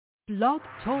Blog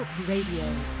Talk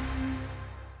Radio.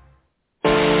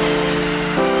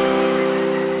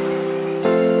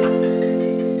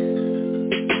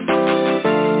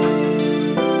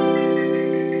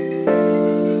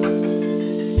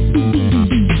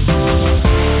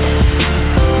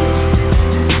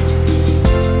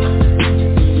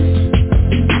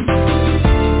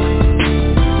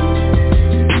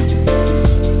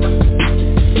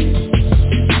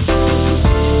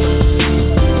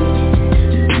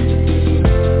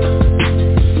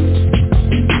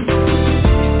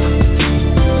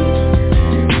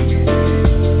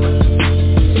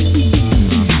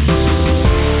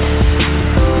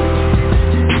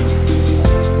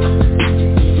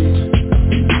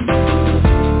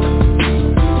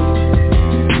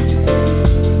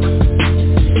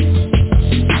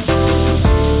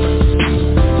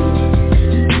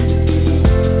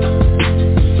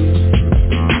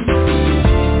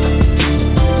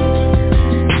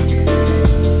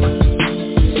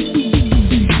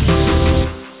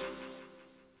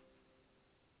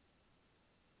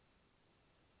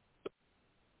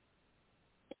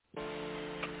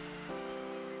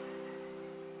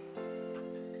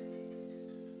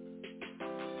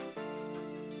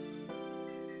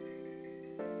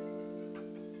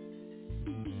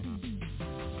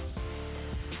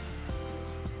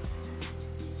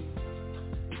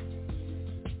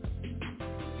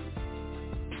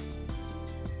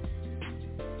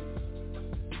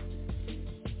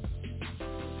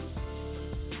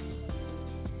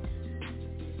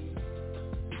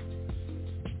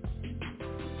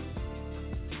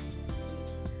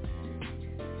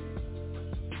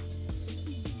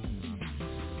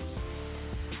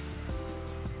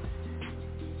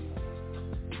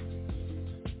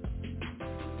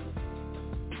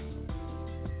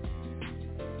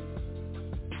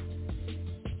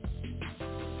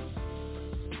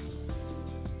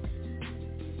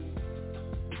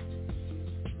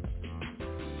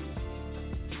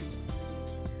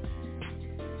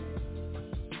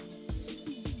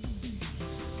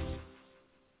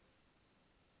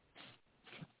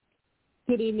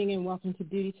 Good evening and welcome to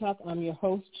Beauty Talk. I'm your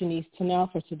host, Janice Tunnell,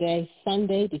 for today,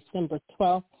 Sunday, December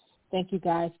 12th. Thank you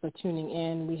guys for tuning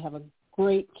in. We have a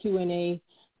great Q&A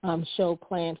show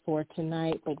planned for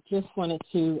tonight, but just wanted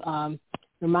to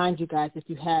remind you guys, if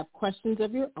you have questions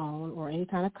of your own or any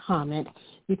kind of comment,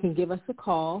 you can give us a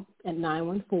call at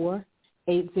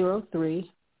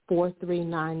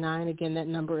 914-803-4399. Again, that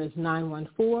number is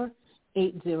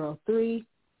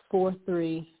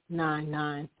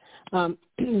 914-803-4399.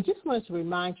 Just wanted to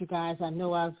remind you guys, I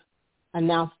know I've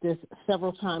announced this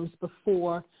several times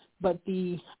before, but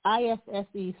the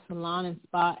ISSE Salon and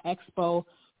Spa Expo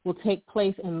will take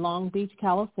place in Long Beach,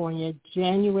 California,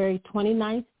 January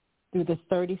 29th through the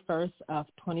 31st of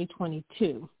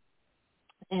 2022.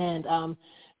 And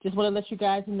just want to let you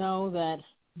guys know that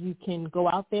you can go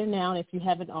out there now, if you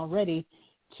haven't already,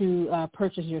 to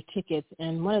purchase your tickets,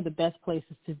 and one of the best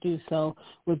places to do so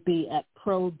would be at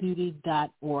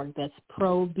probeauty.org. That's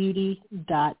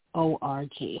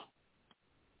probeauty.org.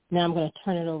 Now I'm going to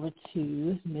turn it over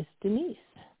to Miss Denise.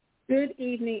 Good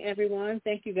evening, everyone.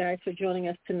 Thank you guys for joining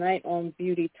us tonight on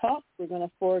Beauty Talk. We're going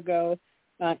to forego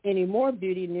any more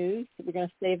beauty news. We're going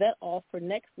to save that all for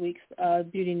next week's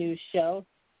beauty news show.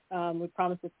 We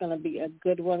promise it's going to be a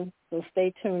good one, so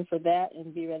stay tuned for that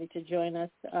and be ready to join us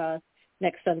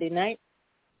next Sunday night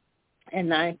at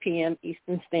 9 p.m.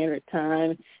 Eastern Standard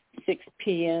Time, 6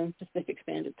 p.m. Pacific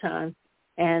Standard Time.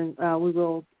 And we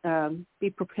will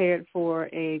be prepared for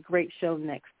a great show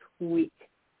next week.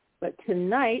 But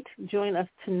tonight, join us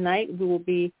tonight. We will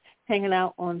be hanging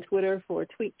out on Twitter for a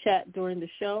tweet chat during the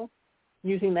show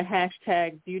using the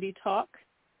hashtag BeautyTalk.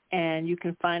 And you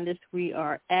can find us. We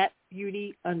are at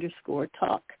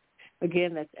Beauty_Talk.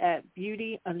 Again, that's at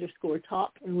Beauty_Talk,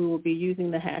 and we will be using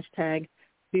the hashtag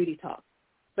Beauty Talk.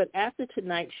 But after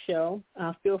tonight's show,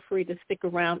 feel free to stick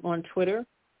around on Twitter.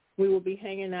 We will be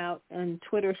hanging out in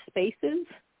Twitter Spaces.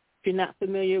 If you're not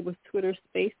familiar with Twitter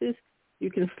Spaces, you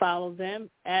can follow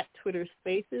them at Twitter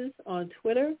Spaces on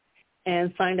Twitter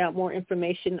and find out more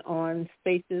information on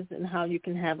Spaces and how you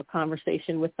can have a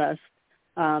conversation with us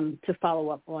to follow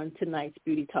up on tonight's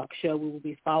Beauty Talk show. We will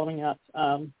be following up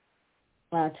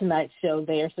tonight's show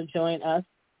there, so join us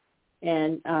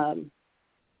and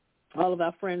all of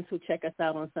our friends who check us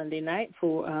out on Sunday night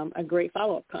for a great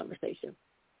follow-up conversation.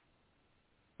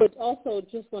 But also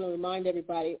just want to remind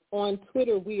everybody, on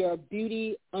Twitter we are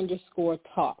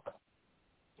Beauty_Talk.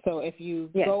 So if you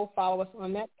go follow us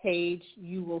on that page,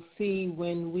 you will see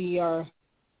when we are,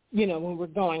 when we're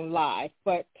going live.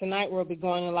 But tonight we'll be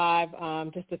going live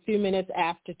just a few minutes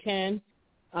after 10.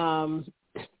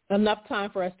 enough time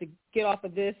for us to get off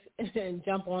of this and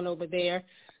jump on over there.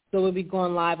 So we'll be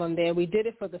going live on there. We did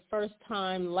it for the first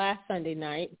time last Sunday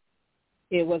night.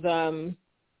 It was a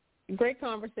great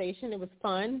conversation. It was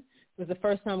fun. It was the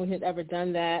first time we had ever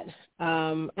done that.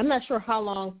 I'm not sure how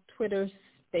long Twitter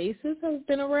Spaces has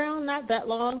been around, not that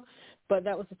long, but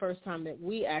that was the first time that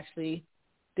we actually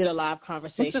did a live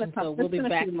conversation. So we'll be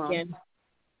back again.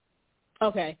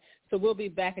 Okay, so we'll be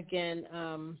back again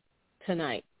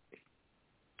tonight.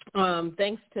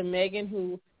 Thanks to Megan,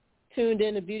 who tuned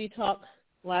in to Beauty Talk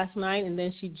last night, and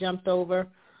then she jumped over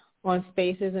on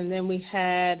Spaces. And then we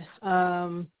had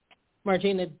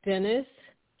Margina Dennis,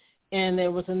 and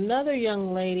there was another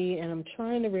young lady, and I'm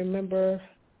trying to remember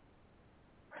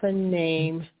her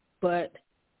name, but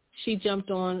she jumped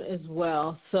on as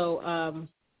well. So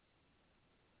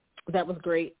that was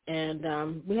great,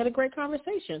 and we had a great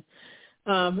conversation.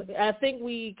 I think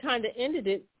we kind of ended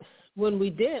it when we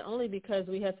did, only because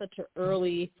we had such an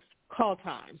early call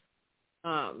time.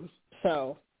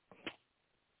 So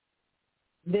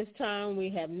this time we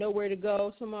have nowhere to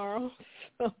go tomorrow,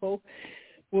 so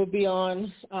we'll be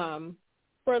on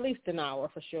for at least an hour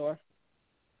for sure.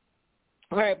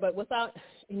 All right, but without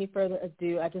any further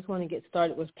ado, I just want to get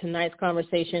started with tonight's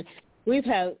conversation. We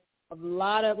received a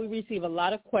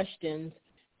lot of questions,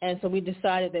 and so we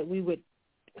decided that we would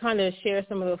kind of share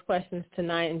some of those questions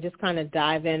tonight and just kind of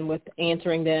dive in with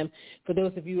answering them. For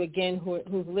those of you, again,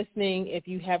 who's listening, if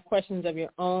you have questions of your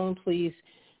own, please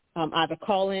either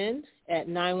call in at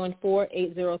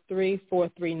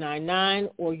 914-803-4399,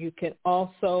 or you can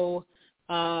also,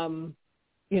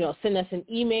 send us an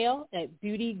email at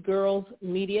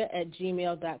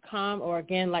beautygirlsmedia@gmail.com, or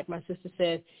again, like my sister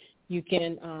said, you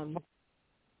can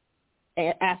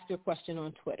ask your question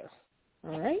on Twitter.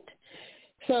 All right?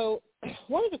 So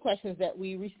one of the questions that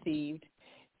we received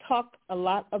talked a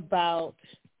lot about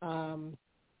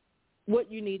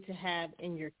what you need to have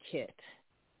in your kit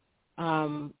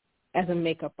as a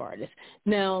makeup artist.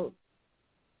 Now,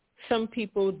 some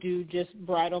people do just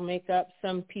bridal makeup.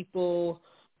 Some people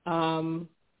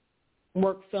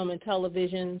work film and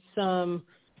television. Some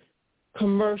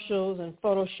commercials and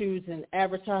photo shoots and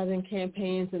advertising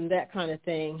campaigns and that kind of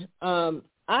thing.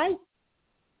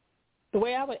 The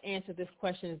way I would answer this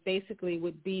question is basically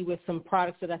would be with some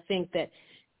products that I think that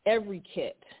every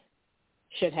kit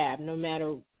should have, no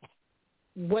matter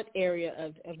what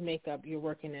area of makeup you're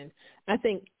working in. I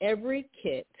think every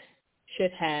kit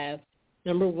should have,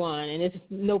 number one, and it's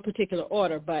no particular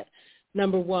order, but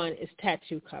number one is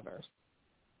tattoo cover.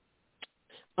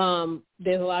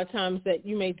 There's a lot of times that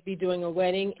you may be doing a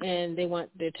wedding and they want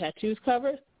their tattoos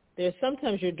covered. There's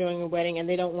sometimes you're doing a wedding and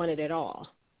they don't want it at all.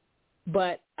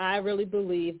 But I really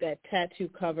believe that tattoo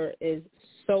cover is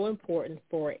so important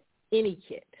for any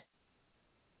kit,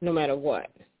 no matter what.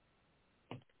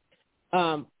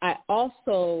 I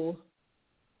also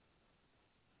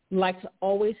like to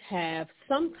always have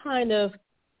some kind of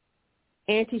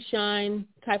anti-shine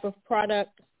type of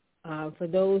product for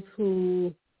those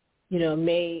who, those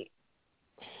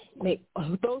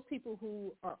people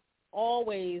who are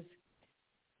always,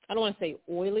 I don't want to say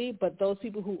oily, but those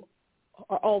people who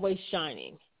are always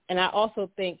shining. And I also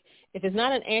think if it's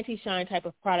not an anti-shine type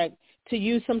of product, to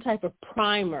use some type of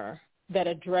primer that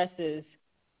addresses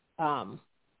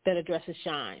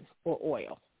shine or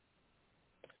oil.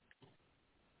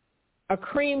 A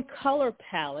cream color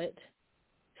palette,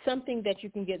 something that you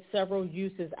can get several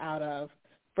uses out of.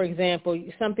 For example,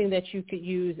 something that you could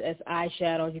use as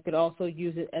eyeshadow. You could also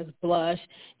use it as blush,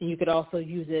 and you could also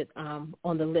use it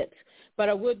on the lips. But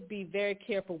I would be very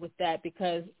careful with that,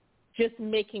 because just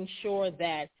making sure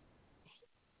that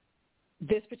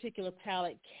this particular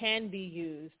palette can be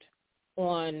used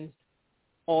on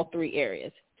all three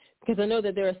areas. Because I know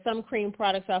that there are some cream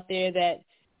products out there that,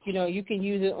 you can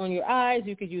use it on your eyes,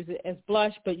 you could use it as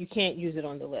blush, but you can't use it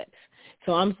on the lips.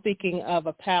 So I'm speaking of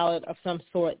a palette of some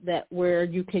sort where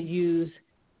you can use,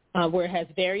 where it has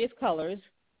various colors,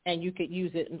 and you could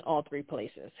use it in all three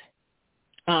places.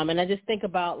 And I just think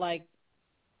about, like,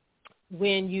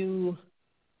 when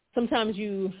sometimes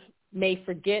you may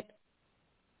forget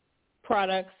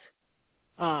products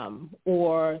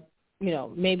or,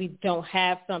 maybe don't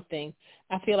have something.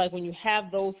 I feel like when you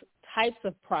have those types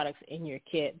of products in your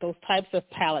kit, those types of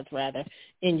palettes, rather,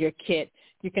 in your kit,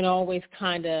 you can always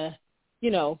kind of,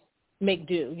 make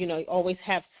do. You always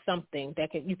have something that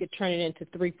you could turn it into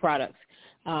three products,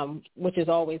 which is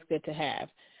always good to have.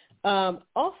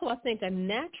 Also, I think a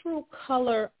natural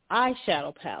color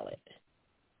eyeshadow palette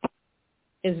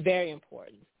is very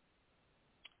important.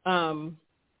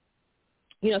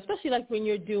 Especially like when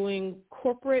you're doing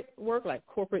corporate work, like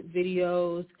corporate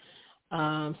videos,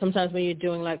 Sometimes when you're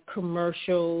doing like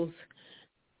commercials,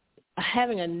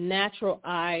 having a natural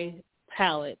eye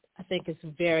palette, I think, is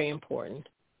very important.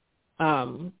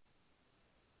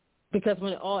 Because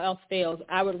when all else fails,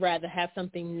 I would rather have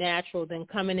something natural than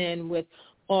coming in with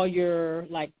all your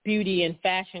like beauty and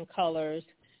fashion colors.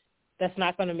 That's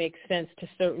not going to make sense to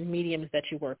certain mediums that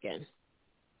you work in.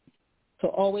 So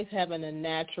always having a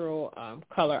natural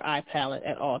color eye palette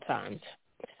at all times.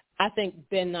 I think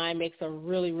Ben Nye makes a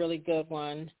really, really good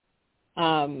one.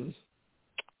 Viseart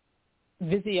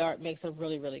makes a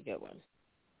really, really good one.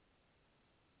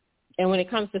 And when it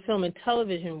comes to film and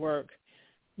television work,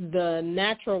 the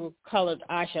natural colored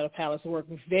eyeshadow palettes work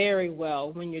very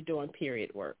well when you're doing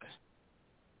period work.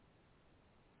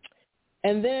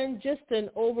 And then just an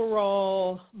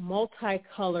overall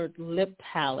multicolored lip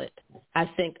palette, I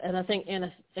think. And I think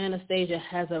Anastasia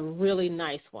has a really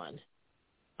nice one.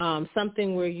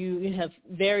 Something where you have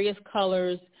various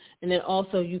colors, and then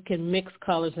also you can mix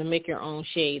colors and make your own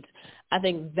shades. I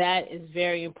think that is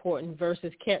very important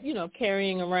versus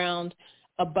carrying around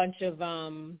a bunch of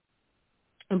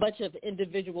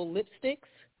individual lipsticks.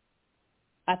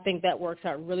 I think that works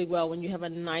out really well when you have a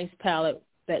nice palette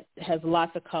that has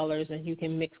lots of colors and you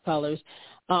can mix colors.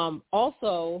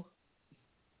 Also,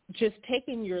 just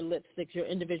taking your lipsticks, your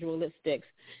individual lipsticks,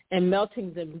 and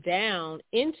melting them down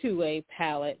into a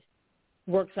palette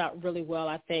works out really well,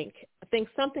 I think. I think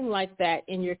something like that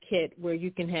in your kit where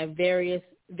you can have various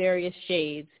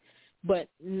shades, but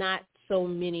not so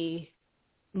many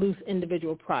loose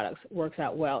individual products works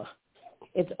out well.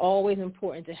 It's always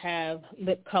important to have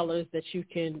lip colors that you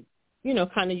can,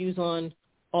 kind of use on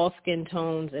all skin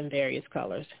tones and various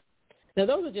colors. Now,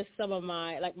 those are just some of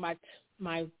my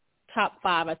top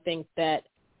 5, I think, that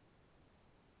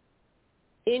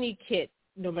any kit,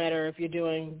 no matter if you're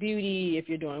doing beauty, if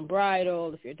you're doing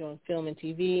bridal, if you're doing film and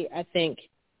TV, I think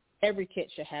every kit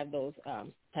should have those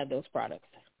products.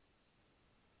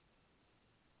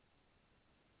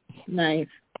 Nice.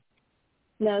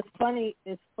 Now it's funny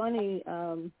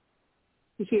to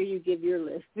hear you give your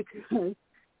list, because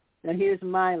now here's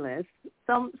my list.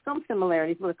 Some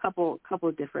similarities with a couple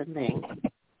of different things.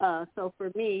 So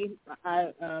for me,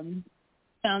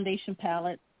 foundation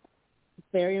palette,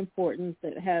 very important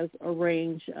that has a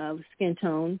range of skin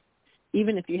tones.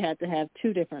 Even if you had to have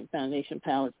 2 different foundation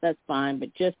palettes, that's fine,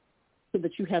 but just so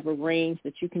that you have a range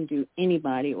that you can do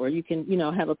anybody, or you can,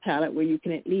 have a palette where you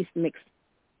can at least mix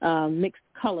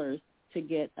colors to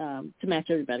get to match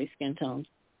everybody's skin tones.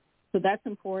 So that's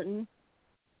important.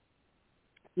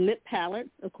 Lip palettes,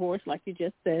 of course, like you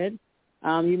just said.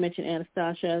 You mentioned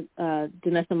Anastasia.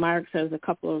 Danessa Myrick has a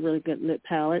couple of really good lip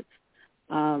palettes.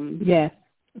 Yes.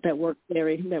 That work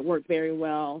very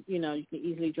well. You can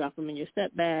easily drop them in your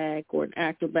set bag or an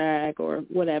actor bag or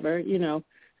whatever.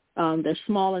 They're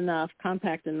small enough,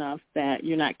 compact enough that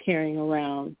you're not carrying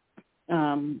around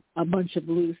a bunch of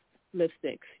loose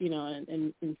lipsticks,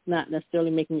 and it's not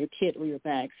necessarily making your kit or your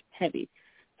bags heavy.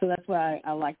 So that's why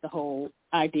I like the whole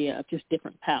idea of just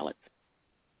different palettes.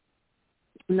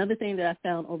 Another thing that I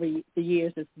found over the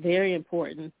years is very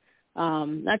important,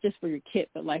 not just for your kit,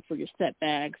 but like for your set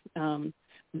bags,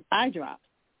 eye drops,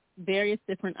 various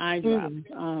different eye drops,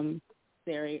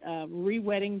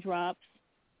 re-wetting drops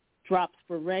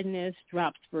for redness,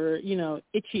 drops for,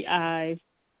 itchy eyes,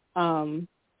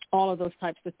 all of those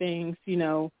types of things.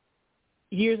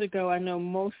 Years ago, I know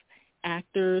most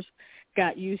actors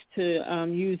got used to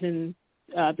using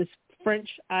this French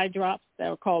eye drops that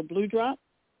are called blue drops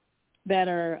that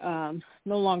are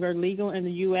no longer legal in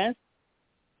the U.S.,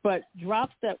 but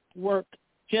drops that work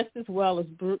just as well as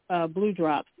blue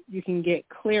drops. You can get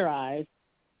Clear Eyes.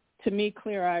 To me,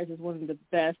 Clear Eyes is one of the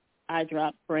best eye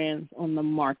drop brands on the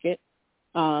market.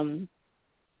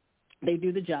 They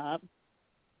do the job.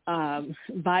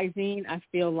 Visine, I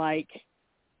feel like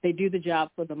they do the job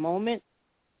for the moment,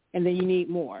 and then you need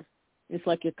more. It's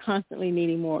like you're constantly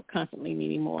needing more.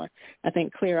 I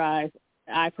think Clear Eyes,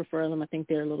 I prefer them. I think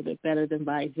they're a little bit better than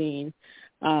Visine.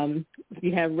 If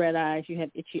you have red eyes, you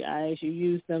have itchy eyes, you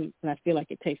use them, and I feel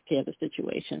like it takes care of the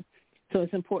situation. So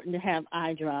it's important to have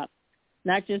eye drops,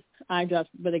 not just eye drops,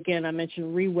 but again, I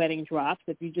mentioned re-wetting drops.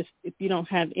 If you don't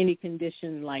have any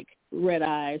condition like red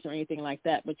eyes or anything like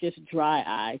that, but just dry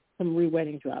eyes, some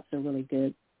re-wetting drops are really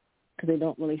good because they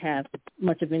don't really have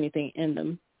much of anything in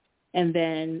them. And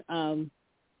then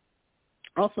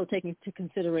also taking into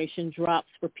consideration drops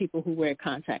for people who wear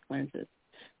contact lenses.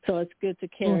 So it's good to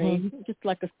carry just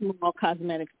like a small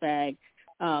cosmetics bag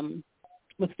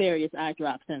with various eye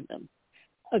drops in them.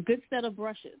 A good set of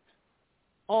brushes,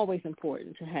 always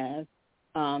important to have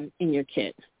in your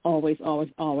kit. Always, always,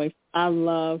 always. I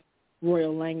love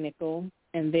Royal Langnickel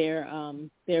and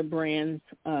their brands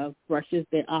of brushes,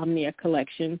 their Omnia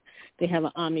collection. They have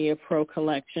an Omnia Pro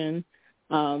collection.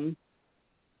 Some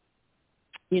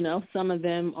of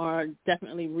them are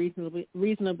definitely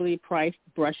reasonably priced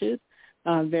brushes,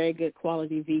 very good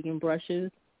quality vegan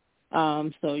brushes.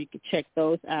 So you can check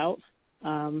those out.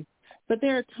 But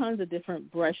there are tons of different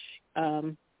brush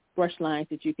lines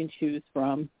that you can choose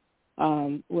from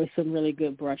with some really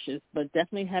good brushes. But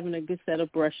definitely having a good set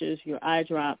of brushes, your eye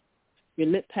drops, your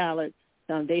lip palettes,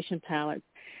 foundation palettes.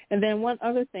 And then one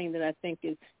other thing that I think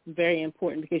is very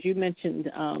important, because you mentioned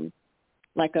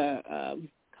like a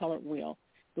colored wheel.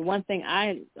 The one thing I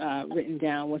had written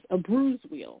down was a bruise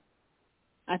wheel.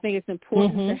 I think it's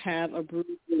important to have a bruise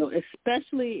wheel,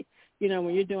 especially,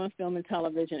 when you're doing film and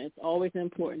television. It's always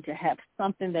important to have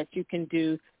something that you can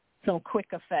do some quick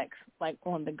effects, like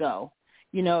on the go.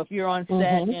 If you're on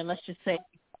set and let's just say,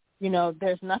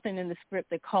 there's nothing in the script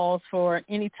that calls for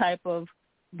any type of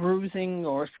bruising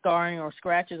or scarring or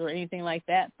scratches or anything like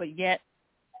that, but yet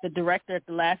the director at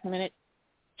the last minute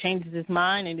changes his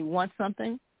mind and he wants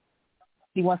something.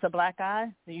 He wants a black eye,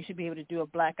 then you should be able to do a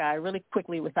black eye really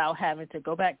quickly without having to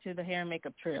go back to the hair and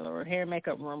makeup trailer or hair and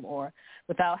makeup room, or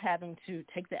without having to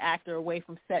take the actor away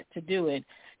from set to do it.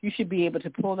 You should be able to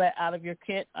pull that out of your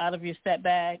kit, out of your set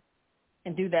bag,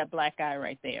 and do that black eye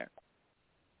right there.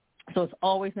 So it's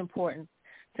always important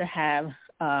to have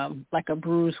like a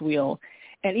bruise wheel.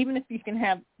 And even if you can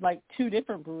have like 2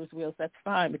 different bruise wheels, that's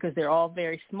fine, because they're all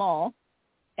very small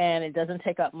and it doesn't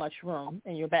take up much room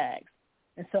in your bags.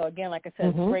 And so, again, like I said,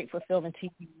 it's great for film and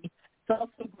TV. It's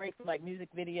also great for, like, music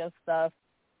video stuff,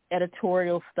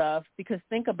 editorial stuff, because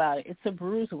think about it. It's a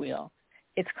bruise wheel.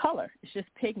 It's color. It's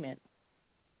just pigment.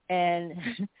 And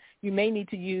you may need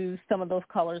to use some of those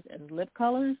colors as lip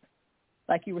colors,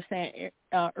 like you were saying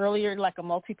earlier, like a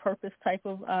multi-purpose type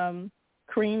of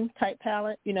cream-type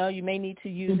palette. You may need to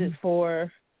use it for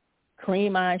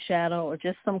cream eyeshadow or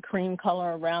just some cream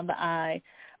color around the eye.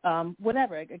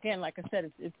 Whatever. Again, like I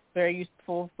said, it's very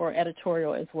useful for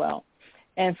editorial as well.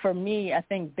 And for me, I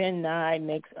think Ben Nye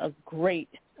makes a great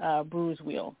bruise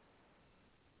wheel.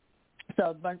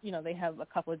 So, but, they have a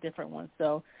couple of different ones.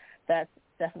 So that's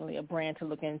definitely a brand to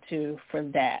look into for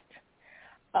that.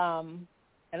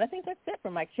 And I think that's it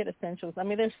for my kit essentials. I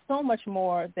mean, there's so much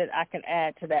more that I could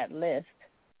add to that list,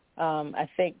 I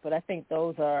think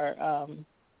those are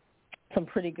some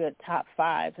pretty good top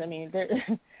 5s. I mean,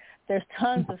 there's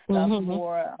tons of stuff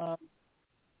more.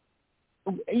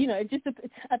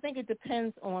 I think it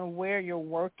depends on where you're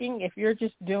working. If you're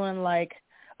just doing like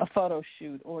a photo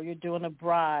shoot or you're doing a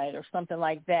bride or something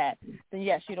like that, then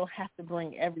yes, you don't have to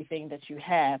bring everything that you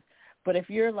have. But if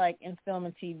you're like in film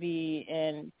and TV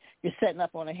and you're setting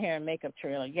up on a hair and makeup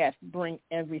trailer, yes, bring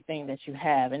everything that you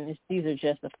have. And these are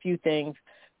just a few things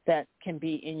that can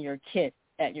be in your kit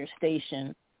at your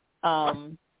station.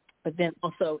 But then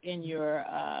also in your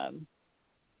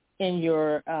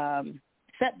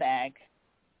set bag,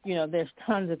 there's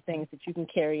tons of things that you can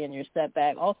carry in your set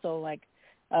bag. Also, like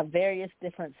various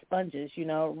different sponges,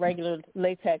 regular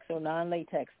latex or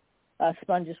non-latex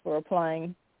sponges for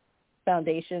applying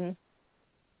foundation,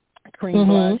 cream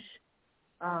blush,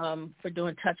 for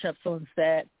doing touch-ups on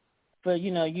set, for,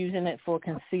 using it for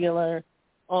concealer.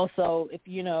 Also, if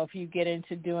you get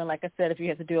into doing, like I said, if you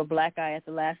have to do a black eye at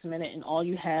the last minute and all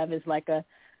you have is like a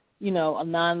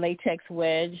non-latex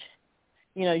wedge,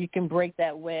 you can break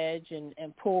that wedge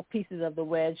and pull pieces of the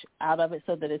wedge out of it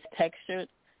so that it's textured,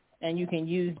 and you can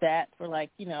use that for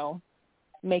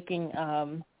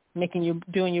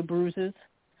doing your bruises.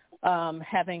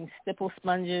 Having stipple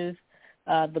sponges,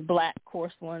 the black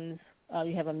coarse ones.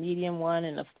 You have a medium one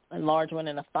and a large one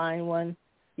and a fine one.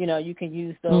 You can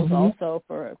use those also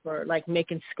for like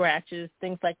making scratches,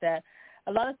 things like that.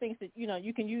 A lot of things that,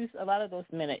 you can use a lot of those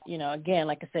minutes. Again,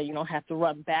 like I said, you don't have to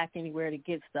run back anywhere to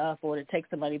get stuff or to take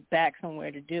somebody back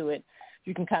somewhere to do it.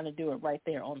 You can kind of do it right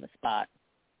there on the spot.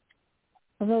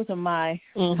 So those are my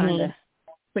kind of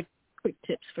quick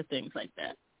tips for things like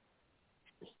that.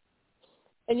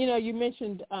 And, you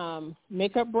mentioned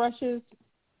makeup brushes.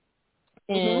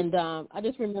 And I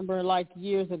just remember, like,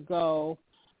 years ago,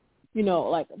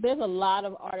 like there's a lot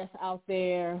of artists out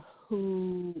there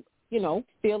who,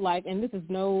 feel like, and this is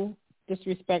no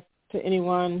disrespect to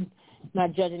anyone,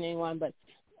 not judging anyone, but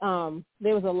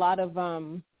there was a lot of,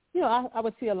 I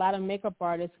would see a lot of makeup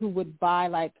artists who would buy,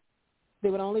 like, they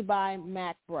would only buy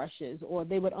MAC brushes, or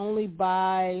they would only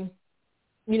buy,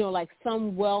 like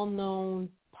some well-known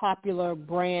popular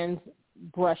brands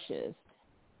brushes.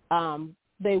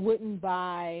 They wouldn't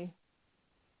buy,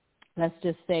 let's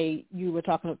just say you were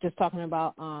talking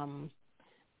about,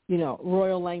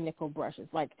 Royal Langnickel brushes.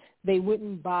 Like, they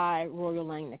wouldn't buy Royal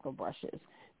Langnickel brushes.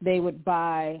 They would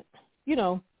buy,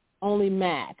 only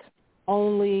MAC,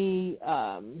 only,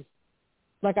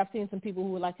 like I've seen some people who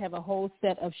would like have a whole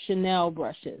set of Chanel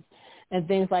brushes and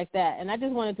things like that. And I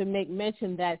just wanted to make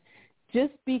mention that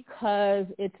just because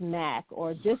it's MAC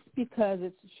or just because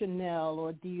it's Chanel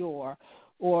or Dior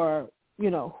or,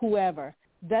 whoever,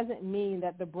 doesn't mean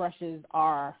that the brushes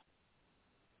are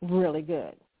really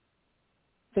good.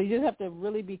 So you just have to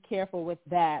really be careful with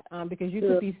that because you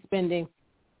could be spending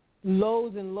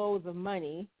loads and loads of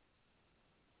money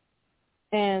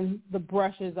and the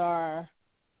brushes are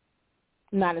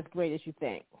not as great as you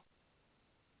think.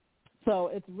 So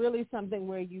it's really something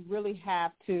where you really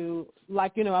have to,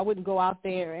 like, I wouldn't go out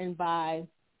there and buy,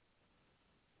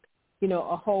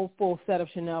 a whole full set of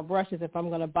Chanel brushes. If I'm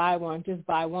going to buy one, just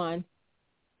buy one,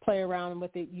 play around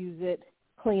with it, use it,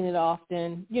 clean it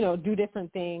often, do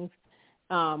different things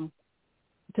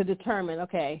to determine,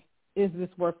 okay, is this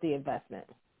worth the investment?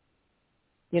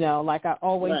 Like I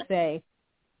always say,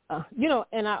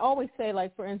 and I always say,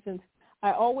 like, for instance,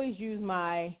 I always use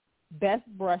my best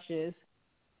brushes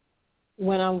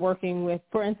when I'm working with,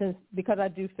 for instance, because I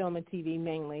do film and TV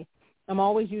mainly, I'm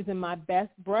always using my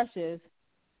best brushes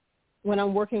when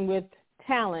I'm working with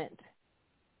talent,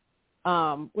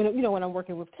 when I'm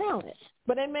working with talent.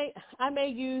 But I may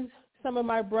use some of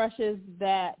my brushes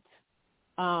that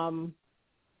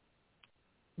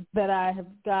that I have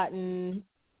gotten,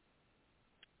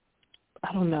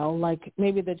 I don't know, like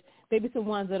maybe some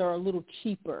ones that are a little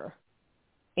cheaper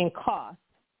in cost.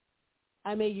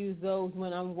 I may use those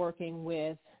when I'm working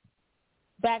with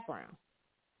background.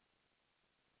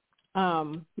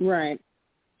 Right.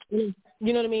 You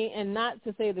know what I mean? And not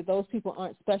to say that those people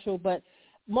aren't special, but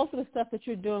most of the stuff that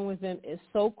you're doing with them is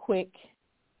so quick,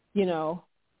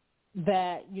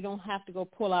 that you don't have to go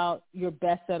pull out your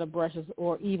best set of brushes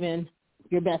or even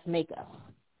your best makeup.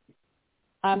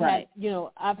 I've had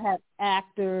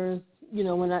actors,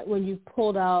 when you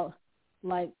pulled out,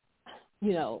 like,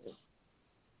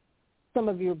 some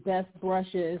of your best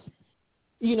brushes,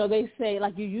 they say,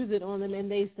 like, you use it on them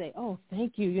and they say, oh,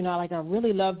 thank you, like, I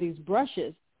really love these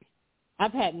brushes.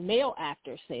 I've had male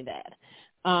actors say that.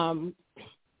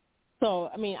 So,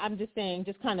 I mean, I'm just saying,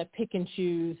 just kind of pick and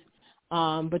choose,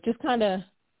 but just kind of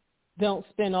don't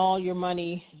spend all your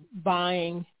money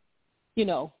buying,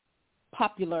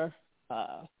 popular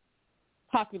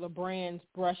brands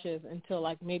brushes until,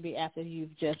 like, maybe after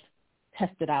you've just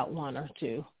tested out one or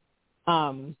two.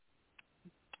 And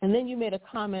then you made a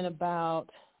comment about,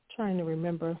 trying to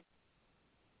remember.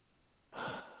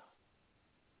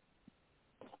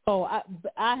 Oh,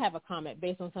 I have a comment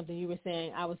based on something you were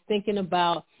saying. I was thinking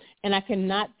about, and I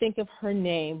cannot think of her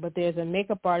name, but there's a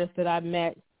makeup artist that I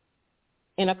met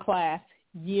in a class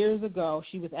years ago.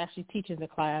 She was actually teaching the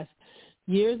class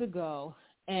years ago,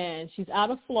 and she's out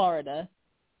of Florida,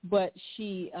 but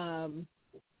she had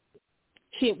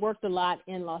worked a lot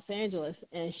in Los Angeles,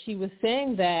 and she was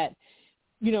saying that,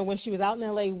 when she was out in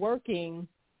L.A. working,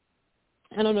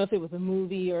 I don't know if it was a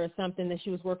movie or something that she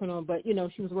was working on, but,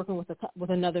 she was working with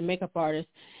another makeup artist,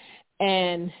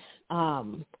 and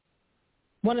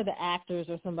one of the actors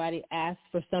or somebody asked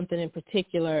for something in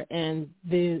particular, and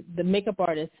the makeup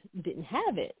artist didn't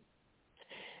have it.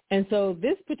 And so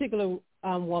this particular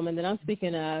woman that I'm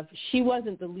speaking of, she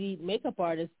wasn't the lead makeup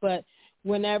artist, but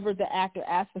whenever the actor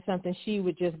asked for something, she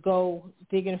would just go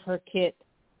dig in her kit,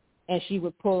 and she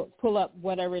would pull up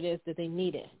whatever it is that they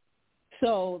needed.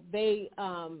 So they,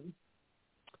 I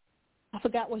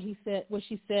forgot what she said.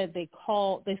 They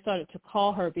started to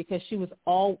call her because she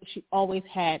always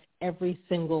had every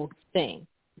single thing.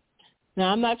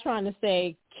 Now, I'm not trying to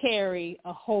say carry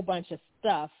a whole bunch of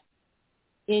stuff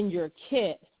in your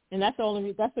kit, and that's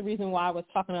the reason why I was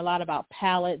talking a lot about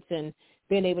palettes and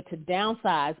being able to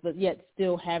downsize, but yet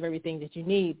still have everything that you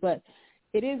need. But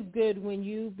it is good when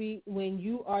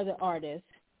you are the artist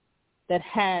that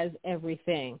has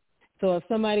everything. So if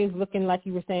somebody's looking, like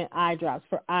you were saying, eye drops,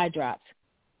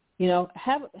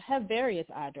 have various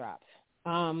eye drops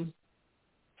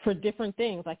for different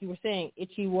things. Like you were saying,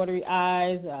 itchy, watery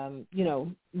eyes,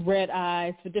 red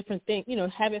eyes, for different things.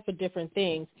 Have it for different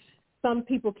things. Some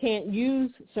people can't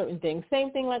use certain things.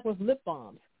 Same thing like with lip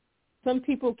balms. Some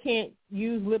people can't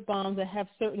use lip balms that have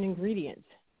certain ingredients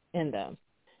in them.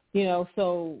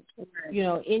 So,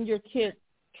 in your kit,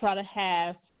 try to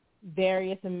have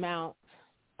various amounts.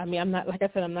 I mean, I'm not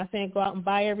saying go out and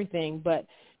buy everything, but,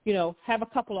 have a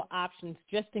couple of options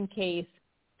just in case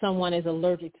someone is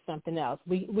allergic to something else.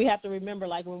 We have to remember,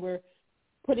 like, when we're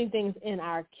putting things in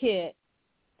our kit,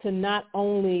 to not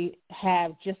only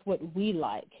have just what we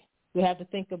like, we have to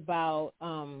think about,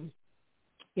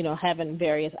 having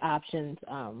various options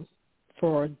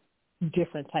for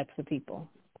different types of people.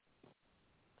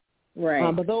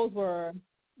 Right. But those are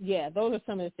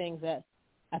some of the things that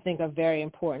I think are very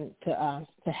important to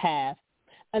have.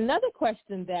 Another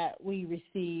question that we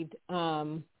received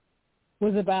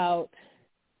was about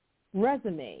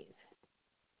resumes.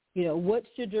 What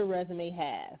should your resume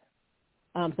have?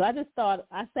 So I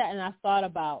sat and I thought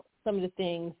about some of the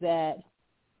things that,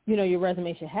 your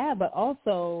resume should have, but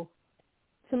also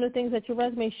some of the things that your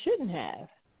resume shouldn't have.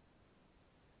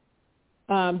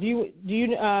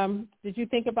 Did you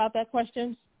think about that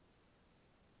question?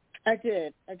 I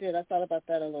did. I thought about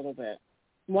that a little bit.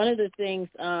 One of the things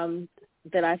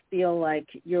that I feel like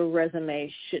your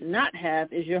resume should not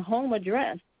have is your home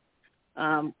address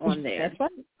on there. That's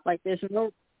right. Like there's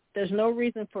no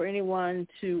reason for anyone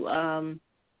to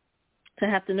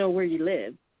have to know where you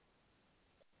live.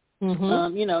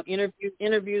 Mm-hmm.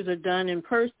 Interviews are done in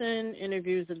person.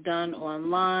 Interviews are done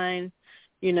online.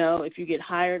 If you get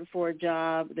hired for a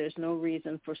job, there's no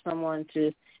reason for someone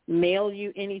to mail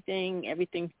you anything.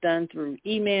 Everything's done through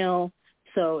email.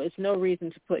 So it's no reason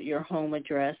to put your home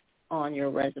address on your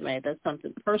resume. That's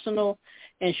something personal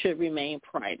and should remain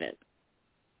private.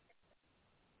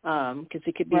 Because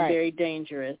it could be very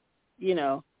dangerous,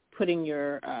 putting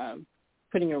your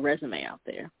resume out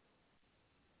there.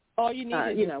 All you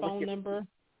need is your phone number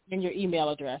and your email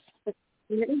address.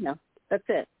 Your email. That's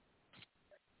it.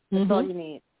 That's all you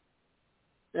need.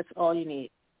 That's all you need.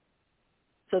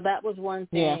 So that was one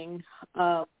thing.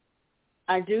 Yeah.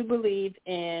 I do believe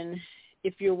in,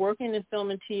 if you're working in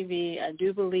film and TV, I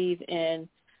do believe in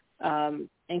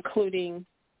including,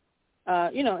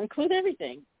 include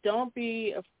everything. Don't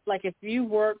be, like if you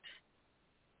worked,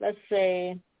 let's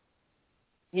say,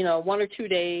 1 or 2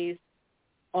 days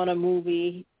on a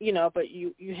movie, but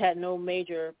you had no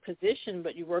major position,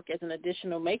 but you work as an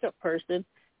additional makeup person,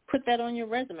 put that on your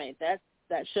resume. That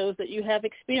shows that you have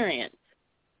experience.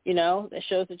 That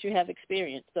shows that you have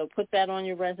experience. So put that on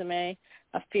your resume.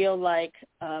 I feel like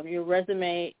your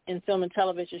resume in film and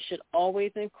television should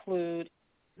always include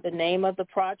the name of the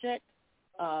project,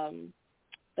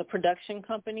 the production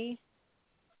company,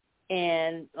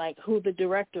 and like who the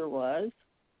director was,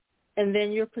 and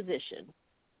then your position.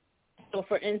 So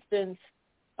for instance,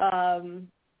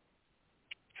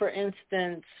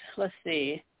 let's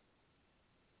see.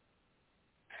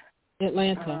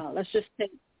 Atlanta. Let's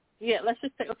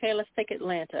take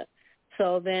Atlanta.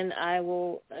 So then I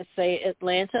will say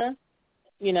Atlanta,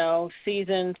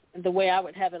 seasons, the way I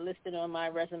would have it listed on my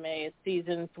resume is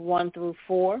seasons 1 through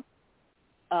 4.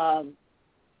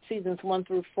 Seasons 1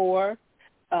 through 4,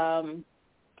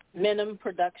 Minimum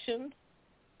Productions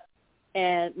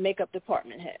and makeup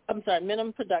department head.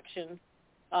 Minimum Productions,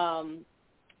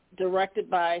 directed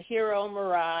by Hiro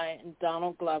Murai and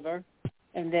Donald Glover,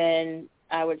 and then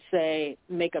I would say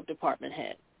makeup department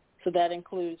head. So that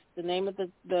includes the name of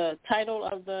the title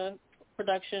of the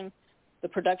production, the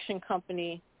production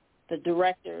company, the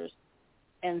directors,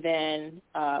 and then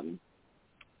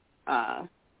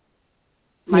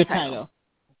my title.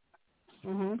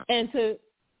 Mm-hmm. And to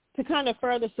kind of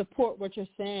further support what you're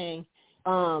saying,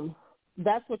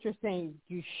 that's what you're saying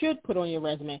you should put on your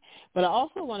resume. But I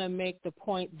also want to make the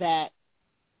point that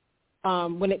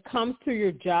when it comes to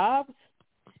your jobs,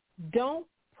 don't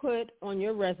put on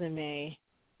your resume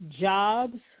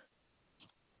jobs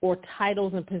or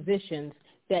titles and positions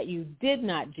that you did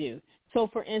not do. So,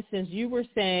 for instance, you were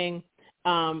saying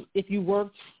if you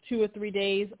worked 2 or 3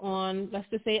 days on, let's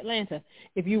just say Atlanta.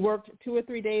 If you worked 2 or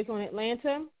 3 days on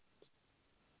Atlanta,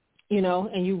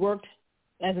 and you worked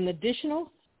as an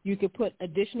additional, you could put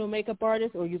additional makeup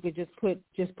artist, or you could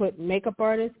just put makeup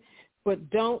artist, but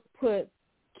don't put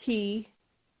key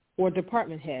or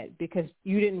department head because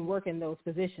you didn't work in those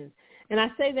positions. And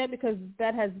I say that because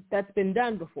that's been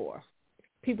done before.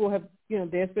 People have,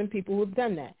 there's been people who have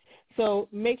done that. So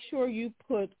make sure you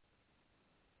put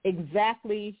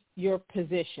exactly your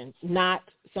position, not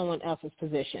someone else's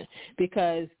position,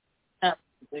 because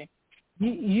absolutely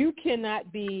you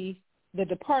cannot be the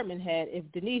department head if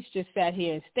Denise just sat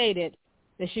here and stated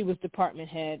that she was department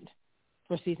head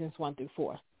for seasons 1 through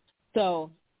 4.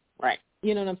 So, right.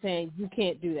 You know what I'm saying? You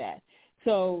can't do that.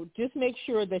 So just make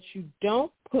sure that you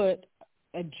don't put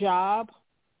a job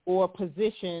or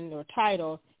position or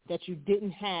title that you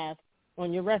didn't have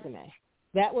on your resume.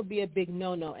 That would be a big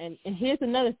no-no. And here's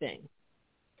another thing.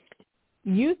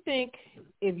 You think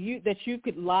that you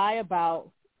could lie about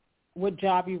what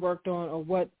job you worked on or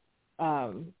what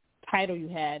title you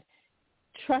had.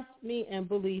 Trust me and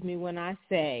believe me when I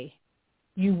say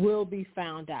you will be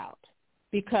found out.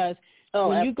 Because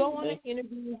when you go on an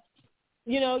interview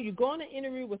you go on an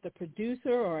interview with a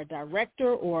producer or a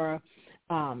director or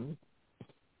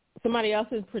somebody else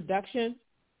in production.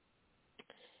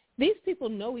 These people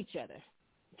know each other.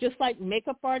 Just like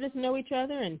makeup artists know each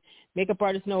other and makeup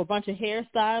artists know a bunch of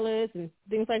hairstylists and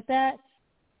things like that,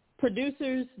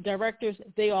 producers, directors,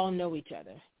 they all know each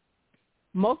other.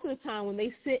 Most of the time when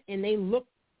they sit and they look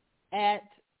at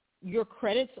your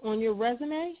credits on your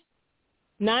resume,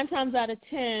 9 times out of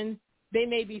 10, they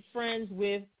may be friends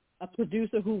with a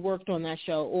producer who worked on that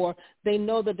show, or they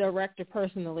know the director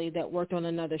personally that worked on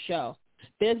another show.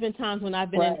 There's been times when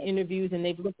I've been in interviews and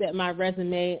they've looked at my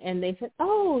resume and they said,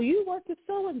 oh, you worked with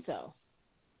so-and-so.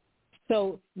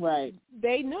 So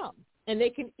they know, and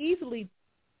they can easily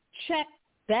check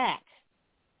back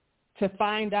to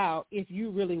find out if you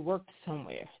really worked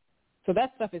somewhere. So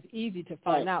that stuff is easy to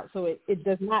find out. So it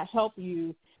does not help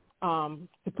you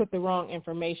to put the wrong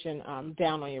information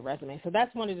down on your resume. So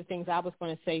that's one of the things I was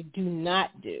going to say do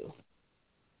not do.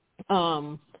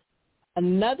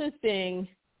 Another thing,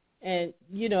 and,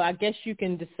 I guess you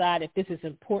can decide if this is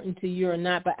important to you or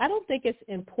not, but I don't think it's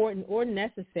important or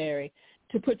necessary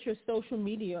to put your social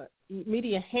media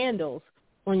handles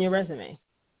on your resume.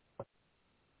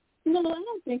 No, I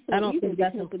don't think so. I don't think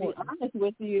that's important. To be honest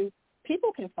with you,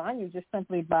 people can find you just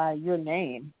simply by your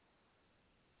name.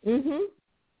 Mhm.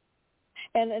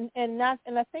 And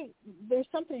I think there's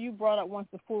something you brought up once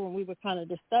before when we were kind of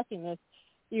discussing this.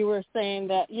 You were saying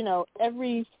that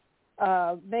every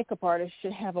makeup artist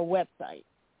should have a website,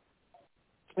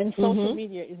 and social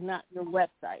media is not your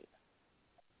website.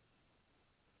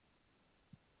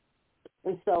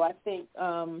 And so I think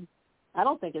I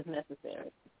don't think it's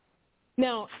necessary.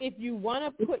 Now, if you want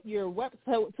to put your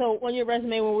so on your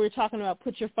resume, when we were talking about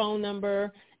put your phone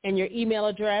number and your email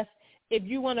address, if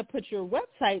you want to put your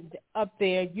website up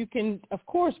there, you can, of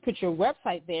course, put your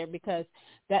website there, because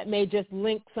that may just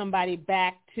link somebody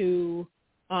back to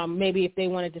maybe if they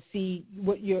wanted to see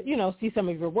what see some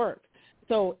of your work.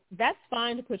 So that's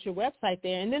fine to put your website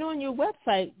there. And then on your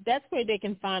website, that's where they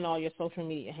can find all your social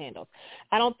media handles.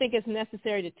 I don't think it's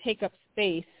necessary to take up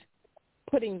space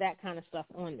putting that kind of stuff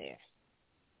on there.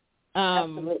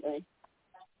 Absolutely.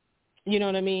 You know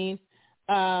what I mean?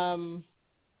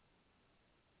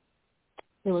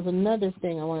 There was another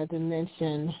thing I wanted to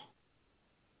mention.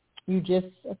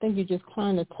 I think you just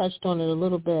kind of touched on it a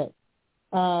little bit.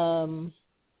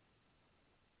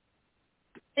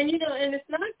 And and it's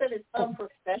not that it's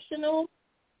unprofessional.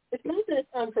 It's not that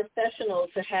it's unprofessional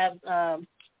to have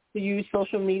to use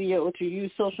social media or to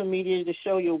use social media to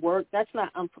show your work. That's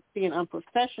not being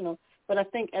unprofessional. But I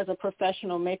think as a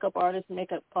professional makeup artists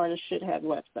should have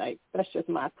websites. That's just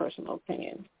my personal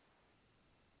opinion.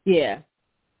 Yeah.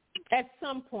 At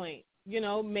some point,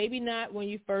 maybe not when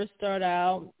you first start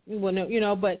out,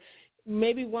 but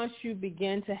maybe once you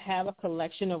begin to have a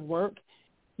collection of work,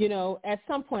 at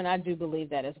some point I do believe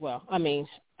that as well. I mean,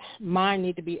 mine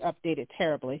need to be updated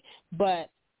terribly, but,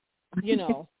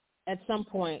 at some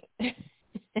point. And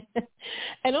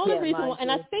the reason why,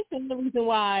 and I think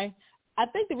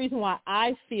the reason why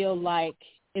I feel like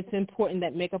it's important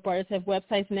that makeup artists have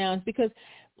websites now is because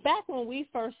back when we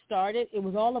first started, it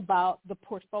was all about the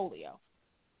portfolio,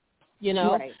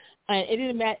 Right. And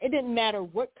it didn't matter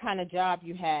what kind of job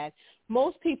you had.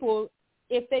 Most people,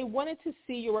 if they wanted to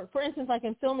see your work, for instance, like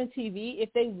in film and TV,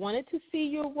 if they wanted to see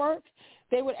your work,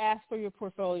 they would ask for your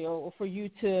portfolio or for you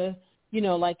to,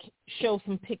 show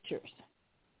some pictures.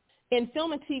 In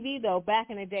film and TV, though, back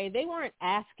in the day, they weren't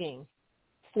asking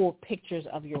for pictures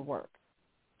of your work.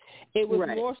 It was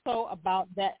more so about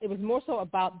that. It was more so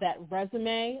about that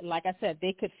resume. Like I said,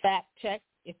 they could fact check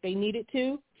if they needed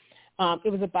to.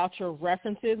 It was about your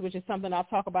references, which is something I'll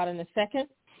talk about in a second.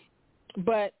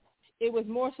 But it was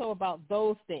more so about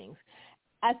those things.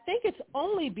 I think it's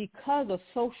only because of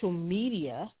social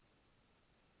media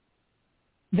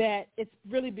that it's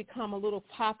really become a little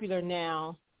popular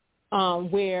now,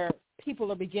 where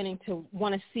people are beginning to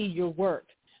want to see your work.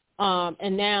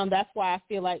 And now that's why I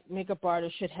feel like makeup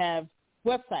artists should have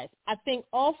websites. I think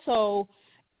also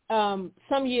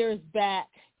some years back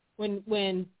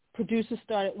when producers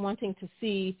started wanting to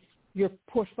see your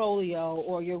portfolio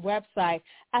or your website,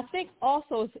 I think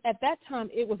also at that time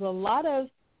it was a lot of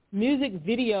music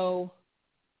video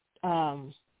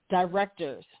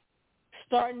directors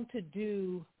starting to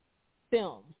do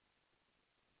film.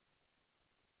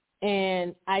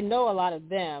 And I know a lot of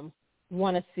them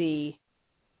want to see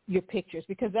your pictures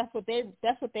because that's what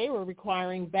they were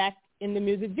requiring back in the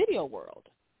music video world.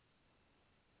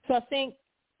 So I think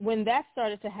when that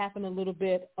started to happen a little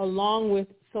bit, along with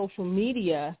social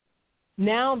media,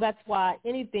 now that's why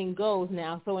anything goes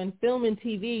now. So in film and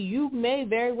TV, you may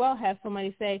very well have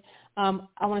somebody say, I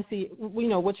want to see,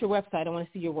 what's your website? I want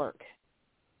to see your work.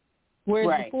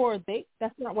 Whereas before,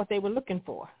 that's not what they were looking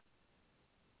for.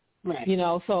 Right.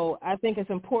 So I think it's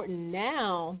important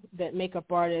now that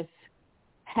makeup artists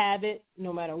have it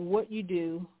no matter what you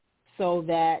do so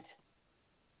that,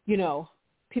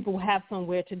 people will have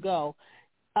somewhere to go.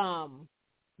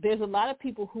 There's a lot of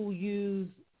people who use,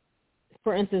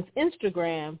 for instance,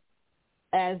 Instagram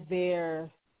as their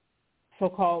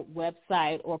so-called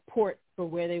website or port for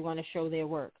where they want to show their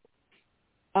work.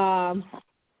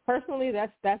 Personally,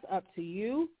 that's up to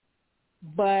you,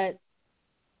 but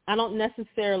I don't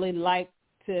necessarily like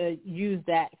to use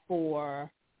that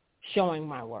for showing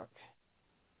my work.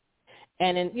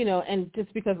 And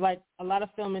just because, like, a lot of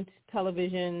film and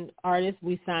television artists,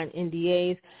 we sign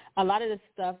NDAs. A lot of the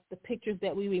stuff, the pictures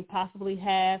that we possibly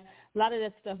have, a lot of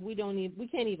that stuff we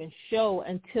can't even show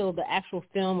until the actual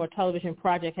film or television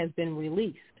project has been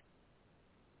released.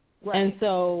 Right. And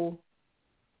so,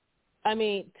 I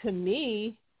mean, to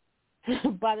me,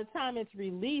 by the time it's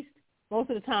released, most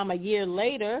of the time a year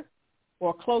later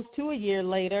or close to a year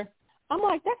later, I'm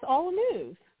like, that's all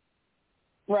news.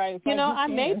 Right. I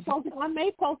may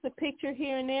post a picture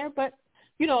here and there, but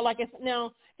like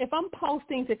if I'm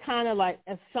posting to kind of like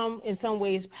in some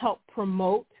ways help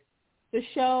promote the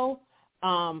show,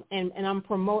 and I'm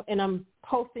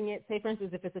posting it. Say for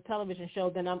instance, if it's a television show,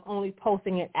 then I'm only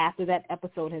posting it after that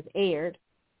episode has aired.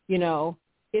 If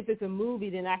it's a movie,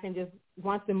 then I can just,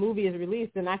 once the movie is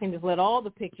released, then I can just let all the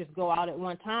pictures go out at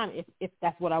one time if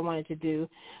that's what I wanted to do.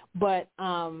 But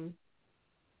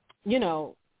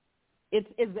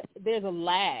there's a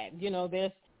lag,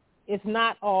 it's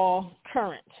not all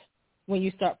current when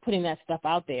you start putting that stuff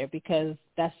out there because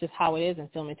that's just how it is in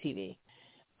film and TV.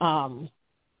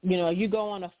 You go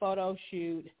on a photo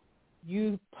shoot,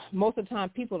 most of the time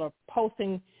people are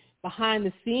posting behind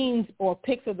the scenes or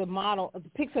pics of the model, the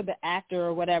pics of the actor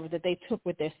or whatever that they took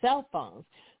with their cell phones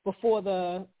before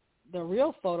the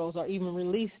real photos are even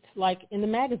released, like in the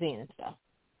magazine and stuff.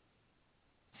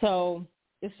 So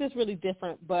it's just really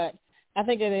different, but I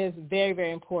think it is very,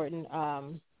 very important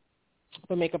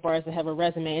for makeup artists to have a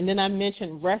resume. And then I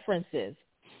mentioned references.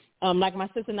 Like my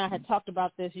sister and I had talked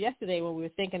about this yesterday when we were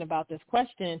thinking about this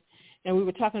question, and we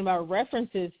were talking about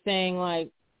references, saying like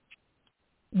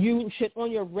you should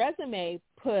on your resume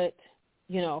put,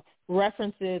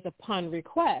 references upon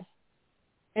request.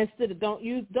 Instead of don't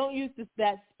use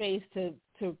that space to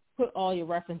put all your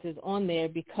references on there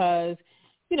because,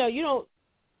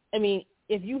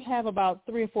 if you have about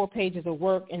 3 or 4 pages of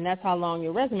work and that's how long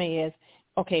your resume is,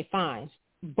 okay, fine.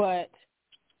 But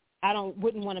I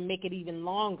wouldn't want to make it even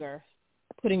longer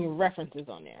putting your references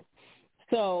on there.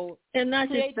 So, and not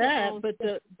just that,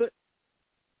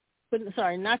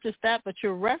 not just that, but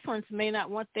your reference may not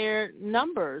want their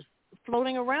numbers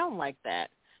floating around like that.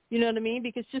 You know what I mean?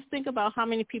 Because just think about how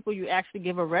many people you actually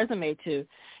give a resume to.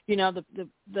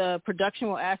 The production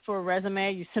will ask for a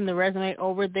resume. You send the resume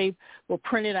over. They will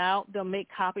print it out. They'll make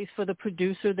copies for the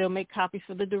producer. They'll make copies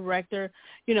for the director.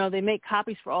 They make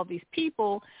copies for all these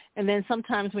people. And then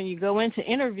sometimes when you go in to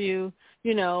interview,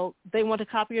 they want a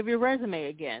copy of your resume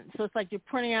again. So it's like you're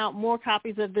printing out more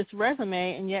copies of this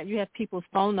resume, and yet you have people's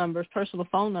phone numbers, personal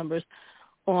phone numbers,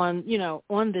 on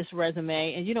this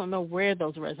resume, and you don't know where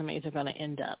those resumes are going to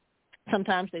end up.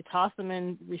 Sometimes they toss them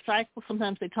in recycle,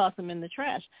 sometimes they toss them in the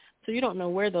trash. So you don't know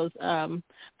where those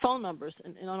phone numbers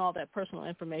and all that personal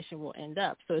information will end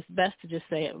up. So it's best to just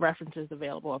say references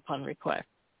available upon request.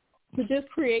 So just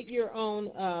create your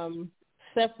own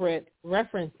separate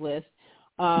reference list,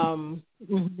 so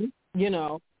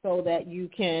that you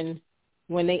can,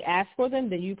 when they ask for them,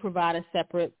 then you provide a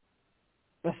separate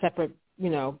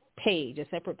page, a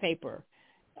separate paper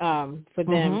for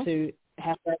them to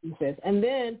have references. And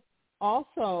then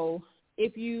also,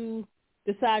 if you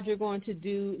decide you're going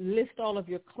to list all of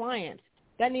your clients,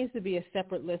 that needs to be a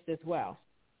separate list as well.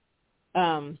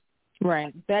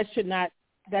 Right. That should not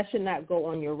go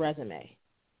on your resume.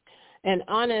 And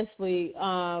honestly,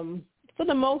 for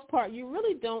the most part, you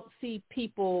really don't see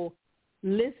people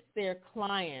list their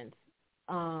clients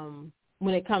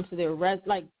when it comes to their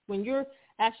like when you're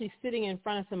actually sitting in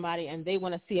front of somebody and they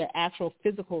want to see an actual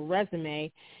physical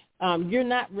resume, you're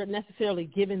not necessarily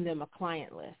giving them a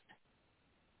client list.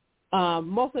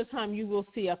 Most of the time you will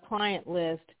see a client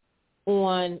list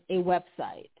on a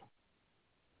website.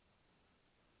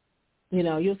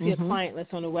 You'll see a client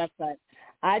list on a website.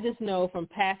 I just know from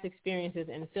past experiences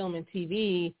in film and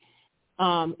TV,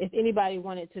 if anybody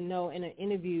wanted to know in an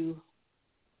interview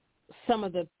some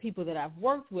of the people that I've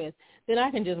worked with, then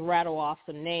I can just rattle off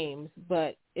some names,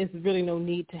 but it's really no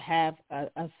need to have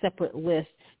a separate list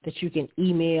that you can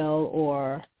email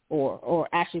or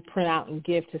actually print out and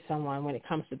give to someone when it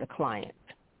comes to the client.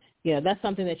 That's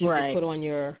something that you can put on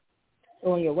your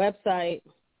website,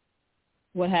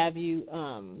 what have you.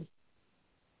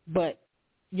 But,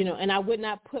 and I would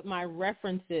not put my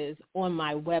references on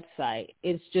my website.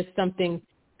 It's just something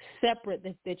separate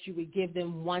that you would give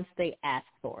them once they ask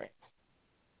for it.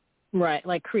 Right,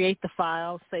 like create the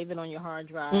file, save it on your hard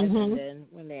drive, and then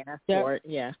when they ask for it,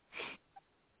 yeah.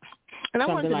 And I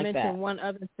wanted to mention one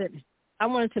other thing.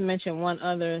 One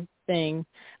other thing.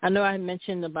 I know I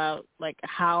mentioned about like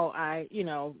how I,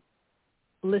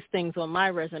 list things on my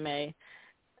resume.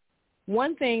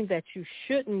 One thing that you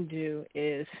shouldn't do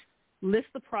is list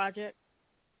the project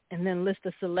and then list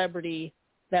the celebrity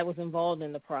that was involved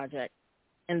in the project,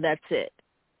 and that's it.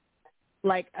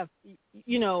 Like,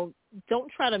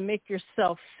 don't try to make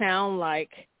yourself sound like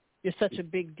you're such a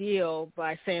big deal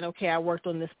by saying, okay, I worked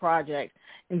on this project,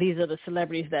 and these are the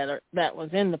celebrities that was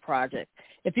in the project.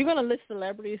 If you're going to list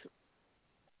celebrities,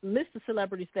 list the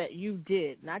celebrities that you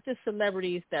did, not just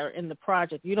celebrities that are in the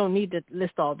project. You don't need to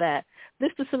list all that.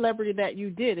 List the celebrity that you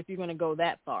did if you're going to go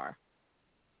that far.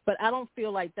 But I don't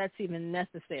feel like that's even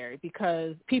necessary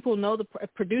because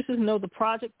producers know the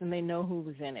project and they know who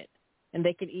was in it. And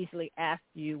they could easily ask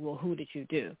you, well, who did you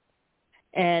do?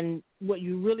 And what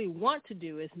you really want to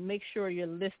do is make sure you're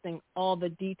listing all the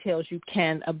details you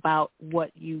can about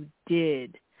what you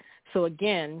did. So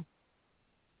again,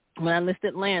 when I list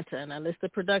Atlanta and I list the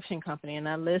production company and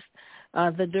I list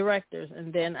the directors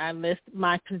and then I list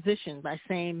my position by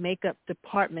saying makeup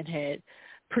department head,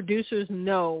 producers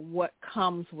know what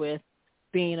comes with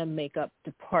being a makeup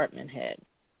department head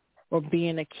or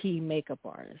being a key makeup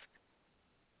artist.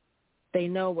 They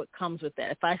know what comes with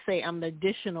that. If I say I'm an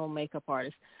additional makeup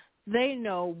artist, they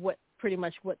know pretty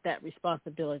much what that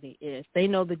responsibility is. They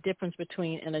know the difference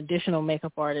between an additional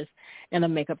makeup artist and a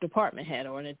makeup department head,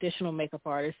 or an additional makeup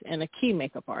artist and a key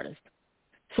makeup artist.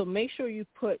 So make sure you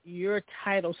put your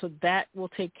title, so that will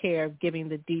take care of giving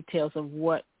the details of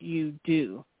what you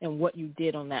do and what you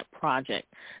did on that project.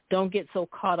 Don't get so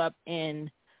caught up in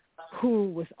who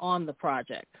was on the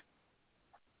project.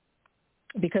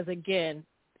 Because again,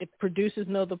 if producers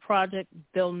know the project,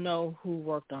 they'll know who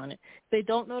worked on it. If they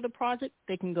don't know the project,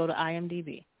 they can go to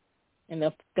IMDb, and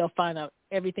they'll find out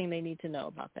everything they need to know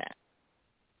about that.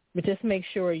 But just make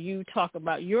sure you talk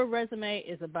about your resume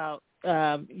is about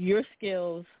your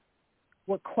skills,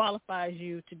 what qualifies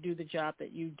you to do the job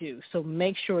that you do. So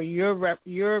make sure your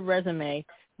resume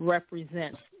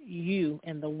represents you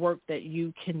and the work that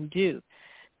you can do.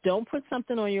 Don't put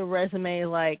something on your resume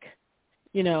like,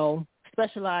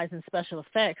 specialize in special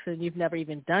effects and you've never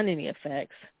even done any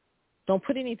effects. Don't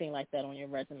put anything like that on your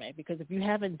resume, because if you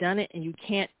haven't done it and you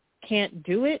can't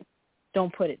do it,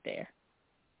 don't put it there.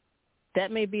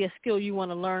 That may be a skill you want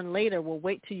to learn later. Well,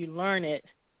 wait till you learn it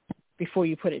before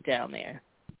you put it down there.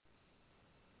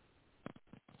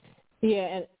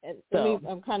 Yeah, and so,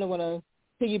 I kind of want to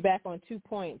piggyback on 2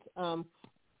 points.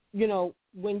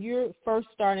 When you're first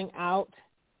starting out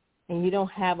and you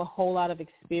don't have a whole lot of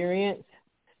experience,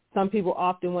 some people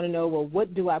often want to know, well,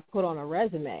 what do I put on a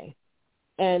resume?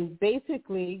 And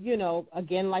basically,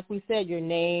 again, like we said, your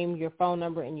name, your phone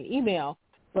number, and your email,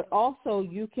 but also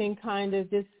you can kind of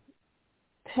just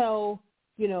tell,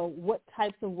 what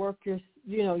types of work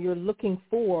you're looking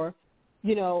for,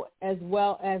 as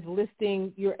well as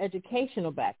listing your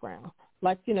educational background.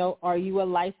 Like, are you a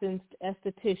licensed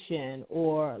esthetician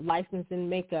or licensed in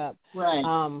makeup? Right.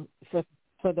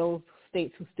 For those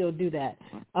states who still do that.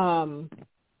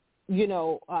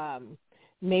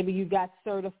 Maybe you got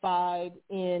certified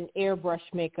in airbrush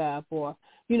makeup, or,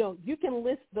 you can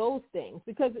list those things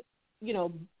because,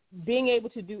 being able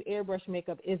to do airbrush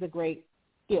makeup is a great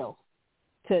skill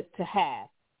to have.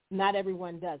 Not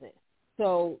everyone does it.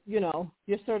 So, your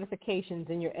certifications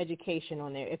and your education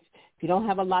on there. If you don't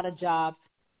have a lot of jobs,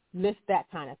 list that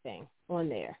kind of thing on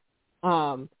there.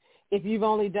 If you've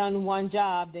only done one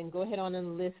job, then go ahead on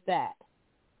and list that.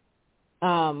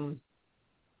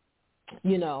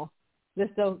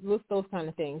 List those kind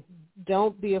of things.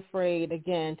 Don't be afraid,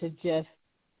 again, to just,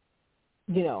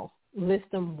 list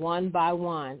them one by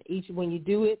one. When you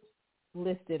do it,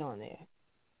 list it on there.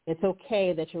 It's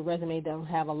okay that your resume doesn't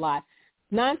have a lot.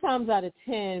 9 times out of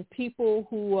 10, people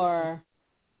who are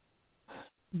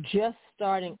just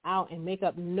starting out in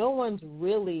makeup, no one's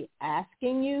really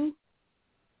asking you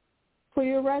for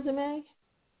your resume.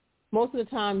 Most of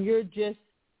the time, you're just,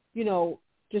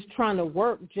 just trying to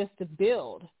work just to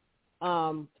build.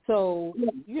 So,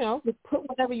 just put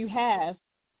whatever you have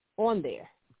on there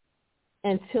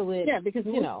until it, because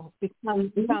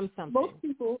becomes something.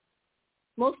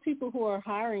 Most people who are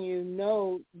hiring you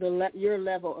know your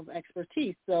level of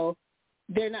expertise, so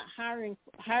they're not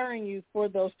hiring you for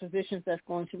those positions that's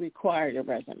going to require your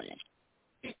resume.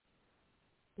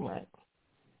 Right.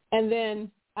 And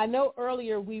then I know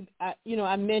earlier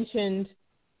I mentioned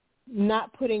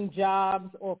not putting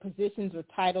jobs or positions or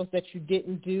titles that you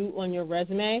didn't do on your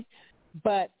resume,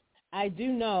 but I do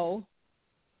know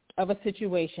of a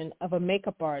situation of a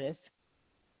makeup artist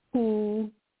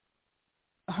who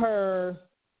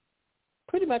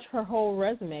pretty much her whole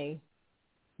resume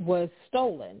was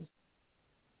stolen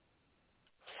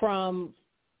from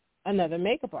another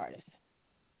makeup artist.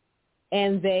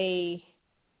 And they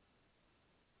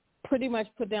pretty much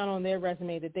put down on their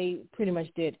resume that they pretty much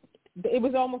did. It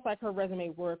was almost like her resume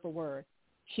word for word.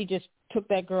 She just took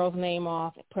that girl's name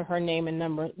off, put her name and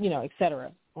number, et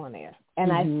cetera, on there.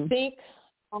 And I think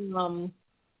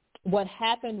what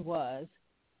happened was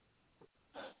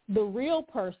the real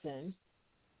person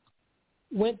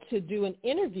went to do an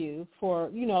interview for,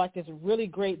 like this really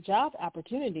great job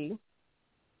opportunity.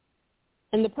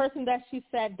 And the person that she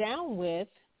sat down with,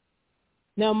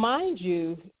 now mind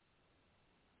you,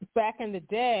 back in the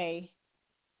day,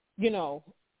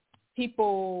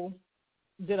 people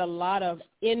did a lot of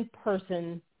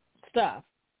in-person stuff.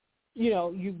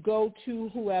 You go to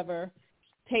whoever,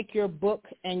 take your book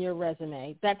and your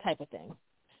resume, that type of thing.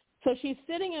 So she's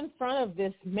sitting in front of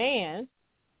this man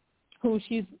who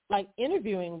she's like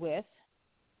interviewing with,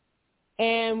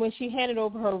 and when she handed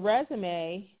over her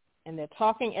resume and they're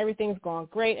talking, everything's going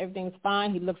great, everything's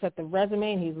fine. He looks at the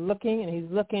resume and he's looking,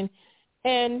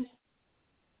 and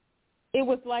it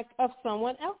was like of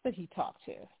someone else that he talked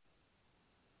to.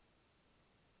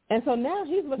 And so now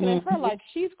he's looking at her like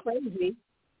she's crazy,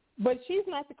 but she's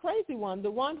not the crazy one.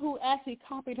 The one who actually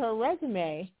copied her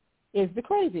resume is the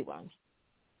crazy one.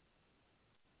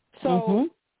 So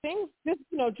things,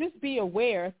 just be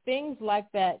aware, things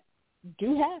like that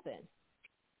do happen.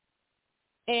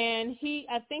 And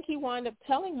I think he wound up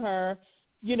telling her,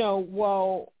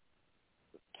 well,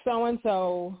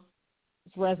 so-and-so's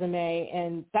resume,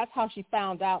 and that's how she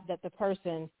found out that the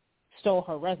person stole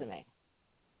her resume.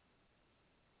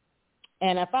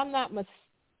 And if I'm not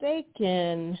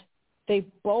mistaken, they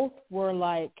both were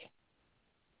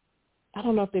I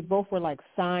don't know if they both were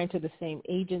signed to the same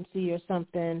agency or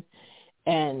something.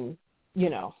 And,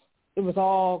 it was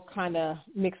all kind of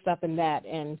mixed up in that.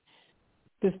 And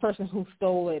this person who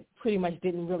stole it pretty much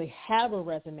didn't really have a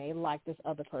resume like this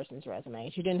other person's resume.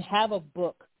 She didn't have a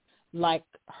book like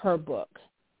her book.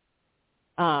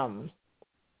 And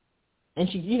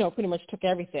she, pretty much took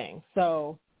everything.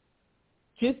 So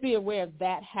just be aware of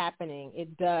that happening.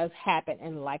 It does happen.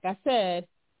 And like I said,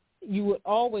 you would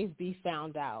always be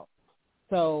found out.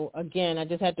 So, again, I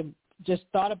just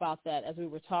thought about that as we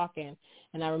were talking,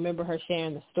 and I remember her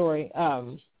sharing the story.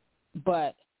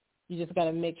 But you just got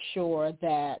to make sure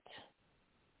that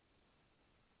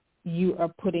you are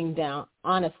putting down,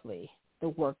 honestly, the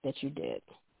work that you did.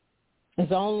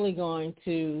 It's only going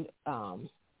to,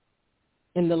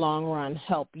 in the long run,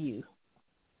 help you.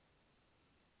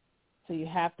 So you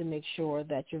have to make sure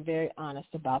that you're very honest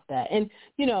about that. And,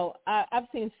 I've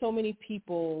seen so many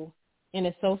people, and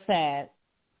it's so sad.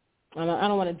 I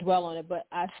don't want to dwell on it, but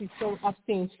I've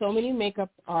seen so many makeup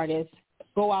artists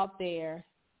go out there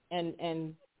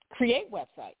and create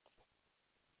websites.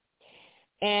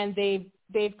 And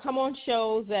they've come on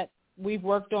shows that we've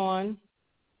worked on,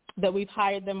 that we've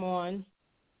hired them on.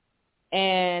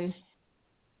 And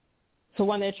so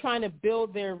when they're trying to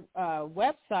build their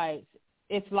websites,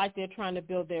 it's like they're trying to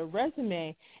build their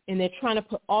resume, and they're trying to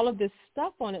put all of this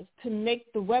stuff on it to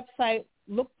make the website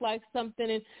look like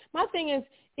something. And my thing is,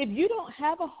 if you don't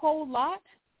have a whole lot,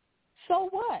 so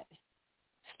what?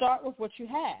 Start with what you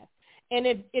have. And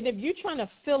if you're trying to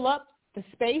fill up the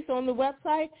space on the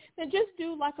website, then just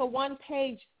do like a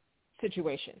one-page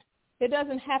situation. It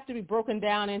doesn't have to be broken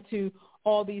down into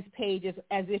all these pages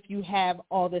as if you have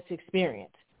all this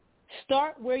experience.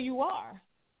 Start where you are.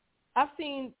 I've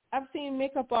seen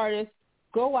makeup artists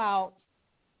go out,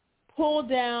 pull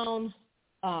down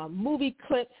movie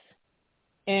clips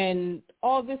and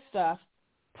all this stuff,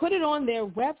 put it on their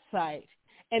website,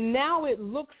 and now it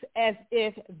looks as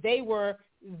if they were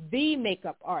the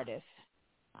makeup artist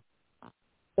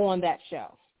on that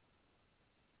show.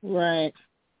 Right.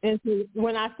 And so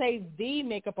when I say the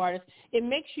makeup artist, it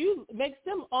makes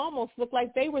them almost look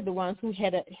like they were the ones who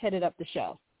headed up the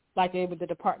show, like they were the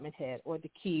department head or the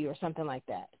key or something like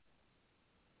that.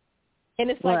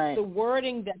 And it's like right. the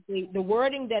wording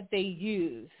that they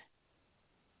use.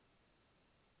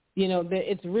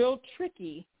 It's real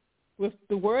tricky with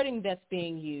the wording that's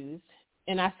being used,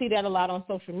 and I see that a lot on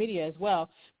social media as well,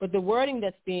 but the wording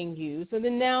that's being used, and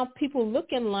then now people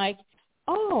looking like,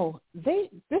 oh, this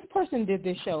person did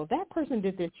this show, that person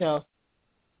did this show.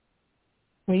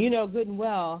 Well, you know good and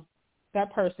well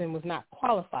that person was not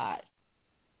qualified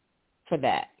for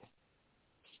that.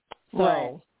 So,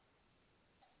 right.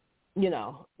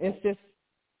 It's just,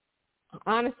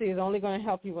 honesty is only going to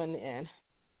help you in the end.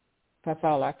 That's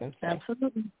all I can say.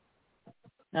 Absolutely.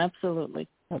 Absolutely.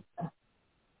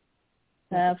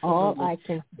 All I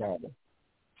can say.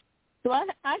 So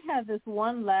I have this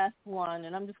one last one,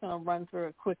 and I'm just going to run through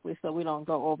it quickly so we don't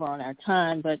go over on our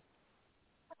time. But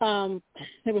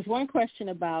there was one question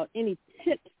about any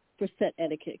tips for set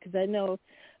etiquette, because I know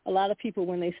a lot of people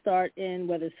when they start in,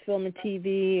 whether it's film and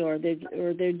TV or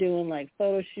they're doing like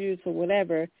photo shoots or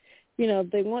whatever,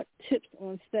 they want tips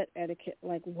on set etiquette,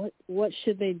 like what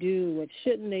should they do, what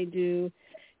shouldn't they do.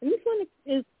 And this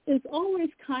one is always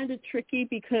kind of tricky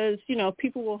because,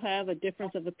 people will have a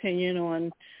difference of opinion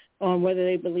on whether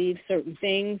they believe certain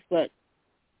things. But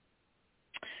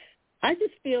I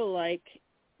just feel like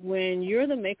when you're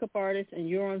the makeup artist and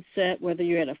you're on set, whether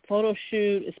you're at a photo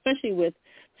shoot, especially with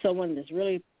someone that's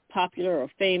really popular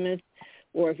or famous,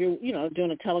 or if you're,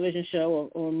 doing a television show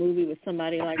or a movie with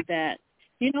somebody like that,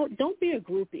 don't be a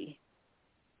groupie.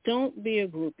 Don't be a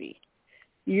groupie.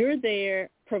 You're there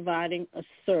providing a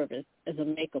service as a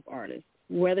makeup artist,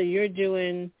 whether you're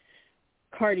doing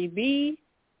Cardi B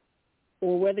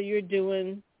or whether you're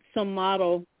doing some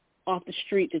model off the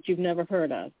street that you've never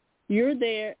heard of. You're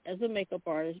there as a makeup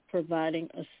artist providing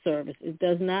a service. It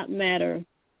does not matter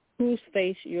whose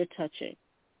face you're touching.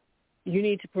 You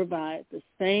need to provide the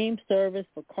same service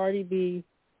for Cardi B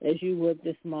as you would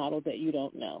this model that you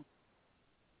don't know.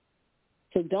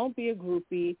 So don't be a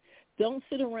groupie. Don't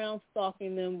sit around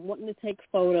stalking them, wanting to take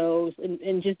photos,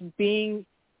 and just being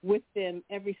with them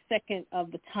every second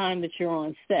of the time that you're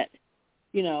on set.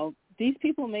 These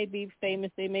people may be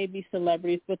famous, they may be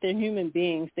celebrities, but they're human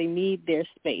beings. They need their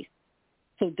space.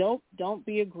 So don't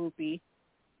be a groupie.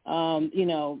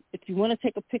 If you want to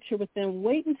take a picture with them,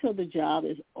 wait until the job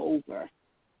is over.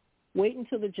 Wait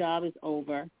until the job is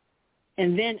over,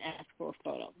 and then ask for a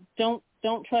photo.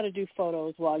 Don't try to do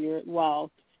photos while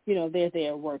they're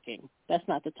there working. That's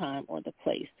not the time or the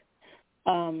place.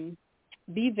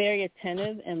 Be very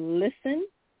attentive and listen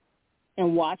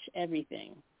and watch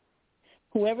everything.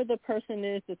 Whoever the person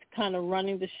is that's kind of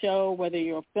running the show, whether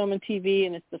you're filming TV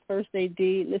and it's the first AD,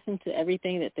 listen to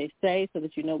everything that they say so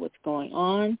that you know what's going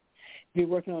on. If you're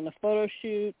working on a photo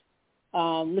shoot,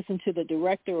 listen to the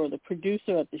director or the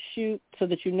producer of the shoot so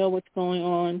that you know what's going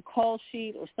on. Call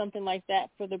sheet or something like that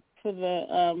for the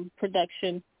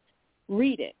production.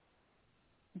 Read it.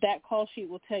 That call sheet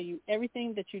will tell you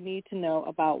everything that you need to know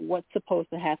about what's supposed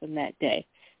to happen that day.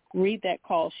 Read that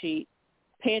call sheet.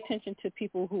 Pay attention to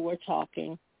people who are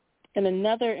talking. And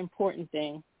another important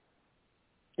thing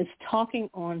is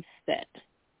talking on set.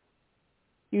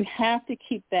 You have to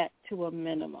keep that to a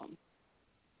minimum.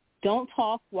 Don't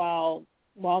talk while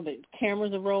the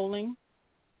cameras are rolling.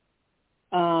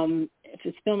 If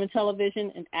it's film and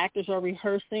television and actors are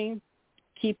rehearsing,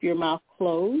 keep your mouth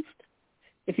closed.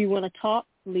 If you want to talk,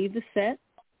 leave the set.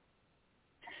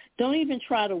 Don't even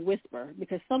try to whisper,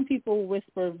 because some people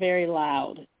whisper very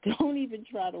loud. Don't even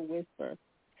try to whisper.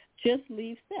 Just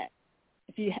leave set.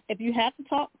 If you have to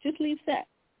talk, just leave set.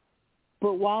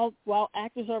 But while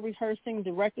actors are rehearsing,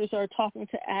 directors are talking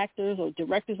to actors, or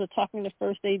directors are talking to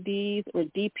first ADs, or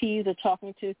DPs are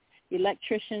talking to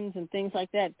electricians and things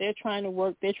like that. They're trying to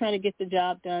work. They're trying to get the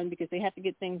job done because they have to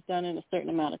get things done in a certain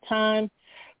amount of time.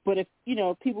 But if,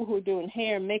 people who are doing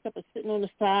hair and makeup are sitting on the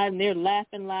side and they're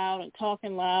laughing loud and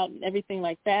talking loud and everything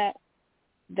like that,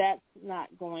 that's not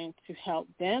going to help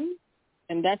them,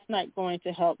 and that's not going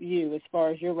to help you as far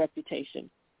as your reputation.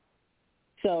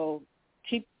 So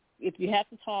if you have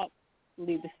to talk,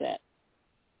 leave the set.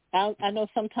 I know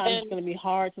sometimes it's going to be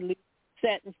hard to leave the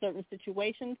set in certain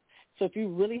situations. So if you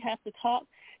really have to talk,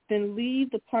 then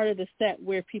leave the part of the set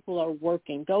where people are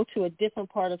working. Go to a different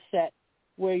part of set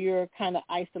where you're kind of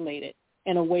isolated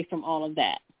and away from all of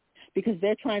that, because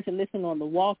they're trying to listen on the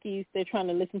walkies. They're trying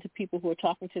to listen to people who are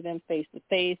talking to them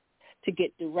face-to-face to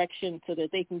get direction so that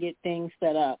they can get things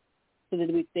set up so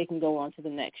that they can go on to the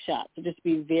next shot. So just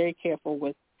be very careful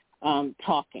with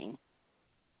talking.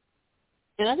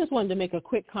 And I just wanted to make a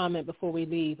quick comment before we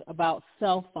leave about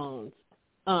cell phones.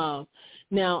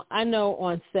 Now, I know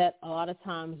on set a lot of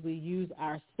times we use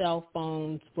our cell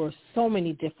phones for so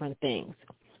many different things,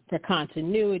 for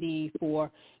continuity,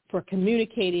 for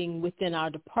communicating within our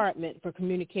department, for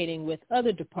communicating with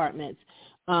other departments.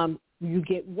 You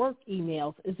get work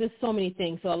emails. It's just so many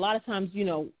things. So a lot of times, you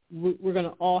know, we're going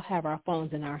to all have our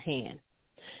phones in our hand.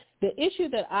 The issue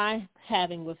that I'm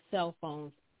having with cell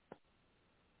phones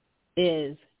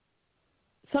is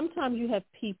sometimes you have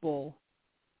people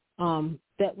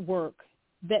that work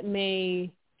that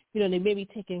may, you know, they may be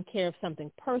taking care of something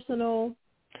personal.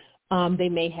 They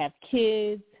may have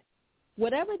kids.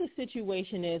 Whatever the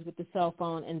situation is with the cell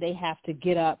phone, and they have to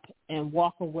get up and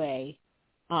walk away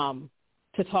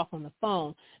to talk on the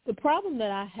phone. The problem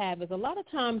that I have is a lot of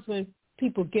times when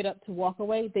people get up to walk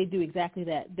away, they do exactly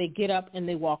that. They get up and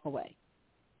they walk away.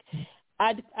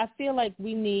 I feel like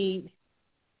we need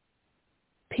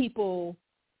people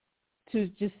to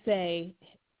just say,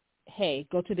 hey,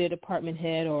 go to their department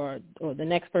head or the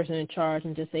next person in charge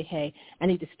and just say, hey, I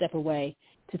need to step away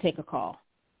to take a call.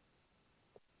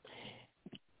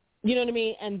 You know what I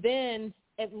mean? And then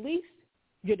at least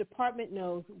your department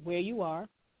knows where you are.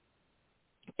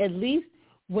 At least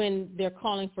when they're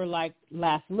calling for, like,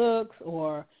 last looks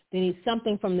or they need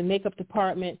something from the makeup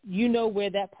department, you know where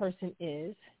that person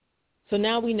is. So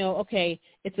now we know, okay,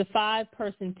 it's a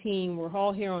 5-person team. We're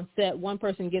all here on set. One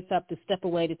person gets up to step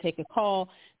away to take a call.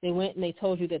 They went and they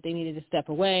told you that they needed to step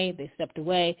away. They stepped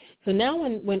away. So now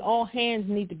when all hands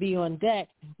need to be on deck,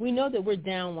 we know that we're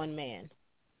down one man.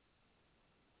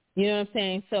 You know what I'm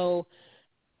saying? So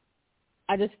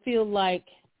I just feel like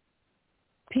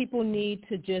people need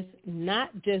to just not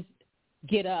just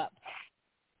get up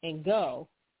and go,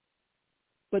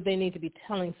 but they need to be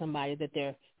telling somebody that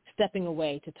they're stepping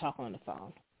away to talk on the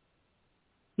phone.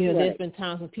 You know, There's been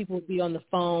times when people would be on the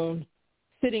phone,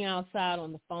 sitting outside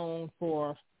on the phone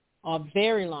for a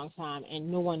very long time, and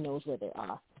no one knows where they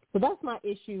are. So that's my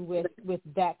issue with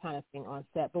that kind of thing on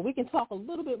set. But we can talk a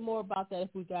little bit more about that if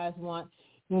you guys want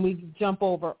when we jump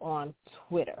over on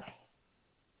Twitter.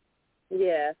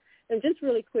 Yeah. And just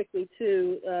really quickly,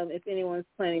 too, if anyone's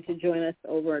planning to join us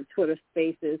over at Twitter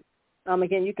Spaces,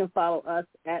 again, you can follow us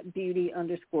at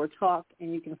beauty_talk,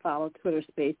 and you can follow Twitter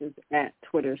Spaces at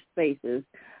Twitter Spaces.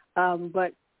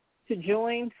 But to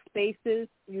join Spaces,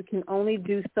 you can only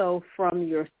do so from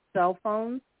your cell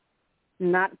phone,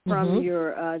 not from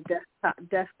your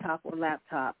desktop or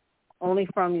laptop, only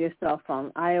from your cell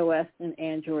phone, iOS and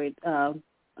Android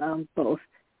both.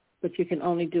 But you can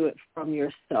only do it from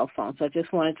your cell phone. So I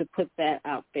just wanted to put that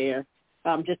out there,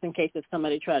 just in case if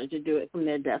somebody tried to do it from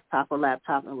their desktop or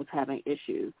laptop and was having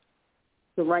issues.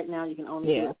 So right now you can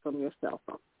only do it from your cell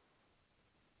phone.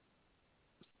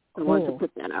 So I wanted to put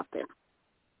that out there.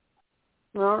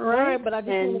 All right, but I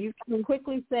just wanted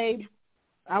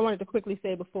to quickly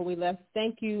say before we left,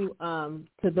 thank you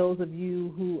to those of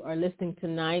you who are listening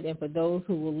tonight, and for those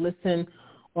who will listen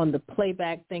on the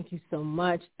playback, thank you so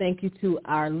much. Thank you to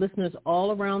our listeners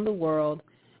all around the world.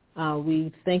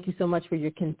 We thank you so much for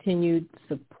your continued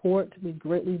support. We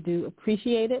greatly do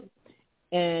appreciate it.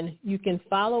 And you can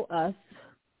follow us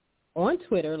on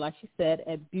Twitter, like she said,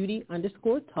 at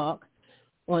beauty_talk.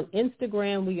 On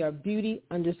Instagram, we are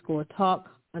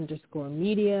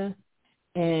beauty_talk_media.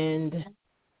 And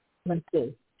let's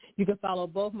see. You can follow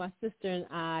both my sister and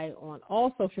I on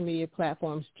all social media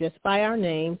platforms just by our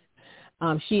names.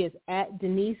 She is at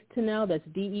Denise Tunnell, that's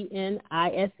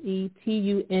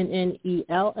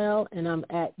DeniseTunnell, and I'm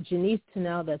at Janice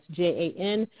Tunnell, that's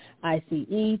JaniceTunnell.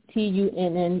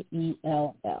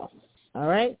 All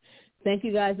right? Thank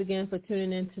you guys again for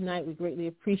tuning in tonight. We greatly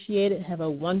appreciate it. Have a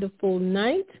wonderful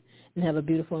night and have a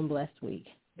beautiful and blessed week.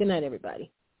 Good night, everybody.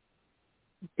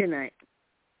 Good night.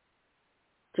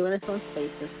 Join us on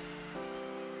Spaces.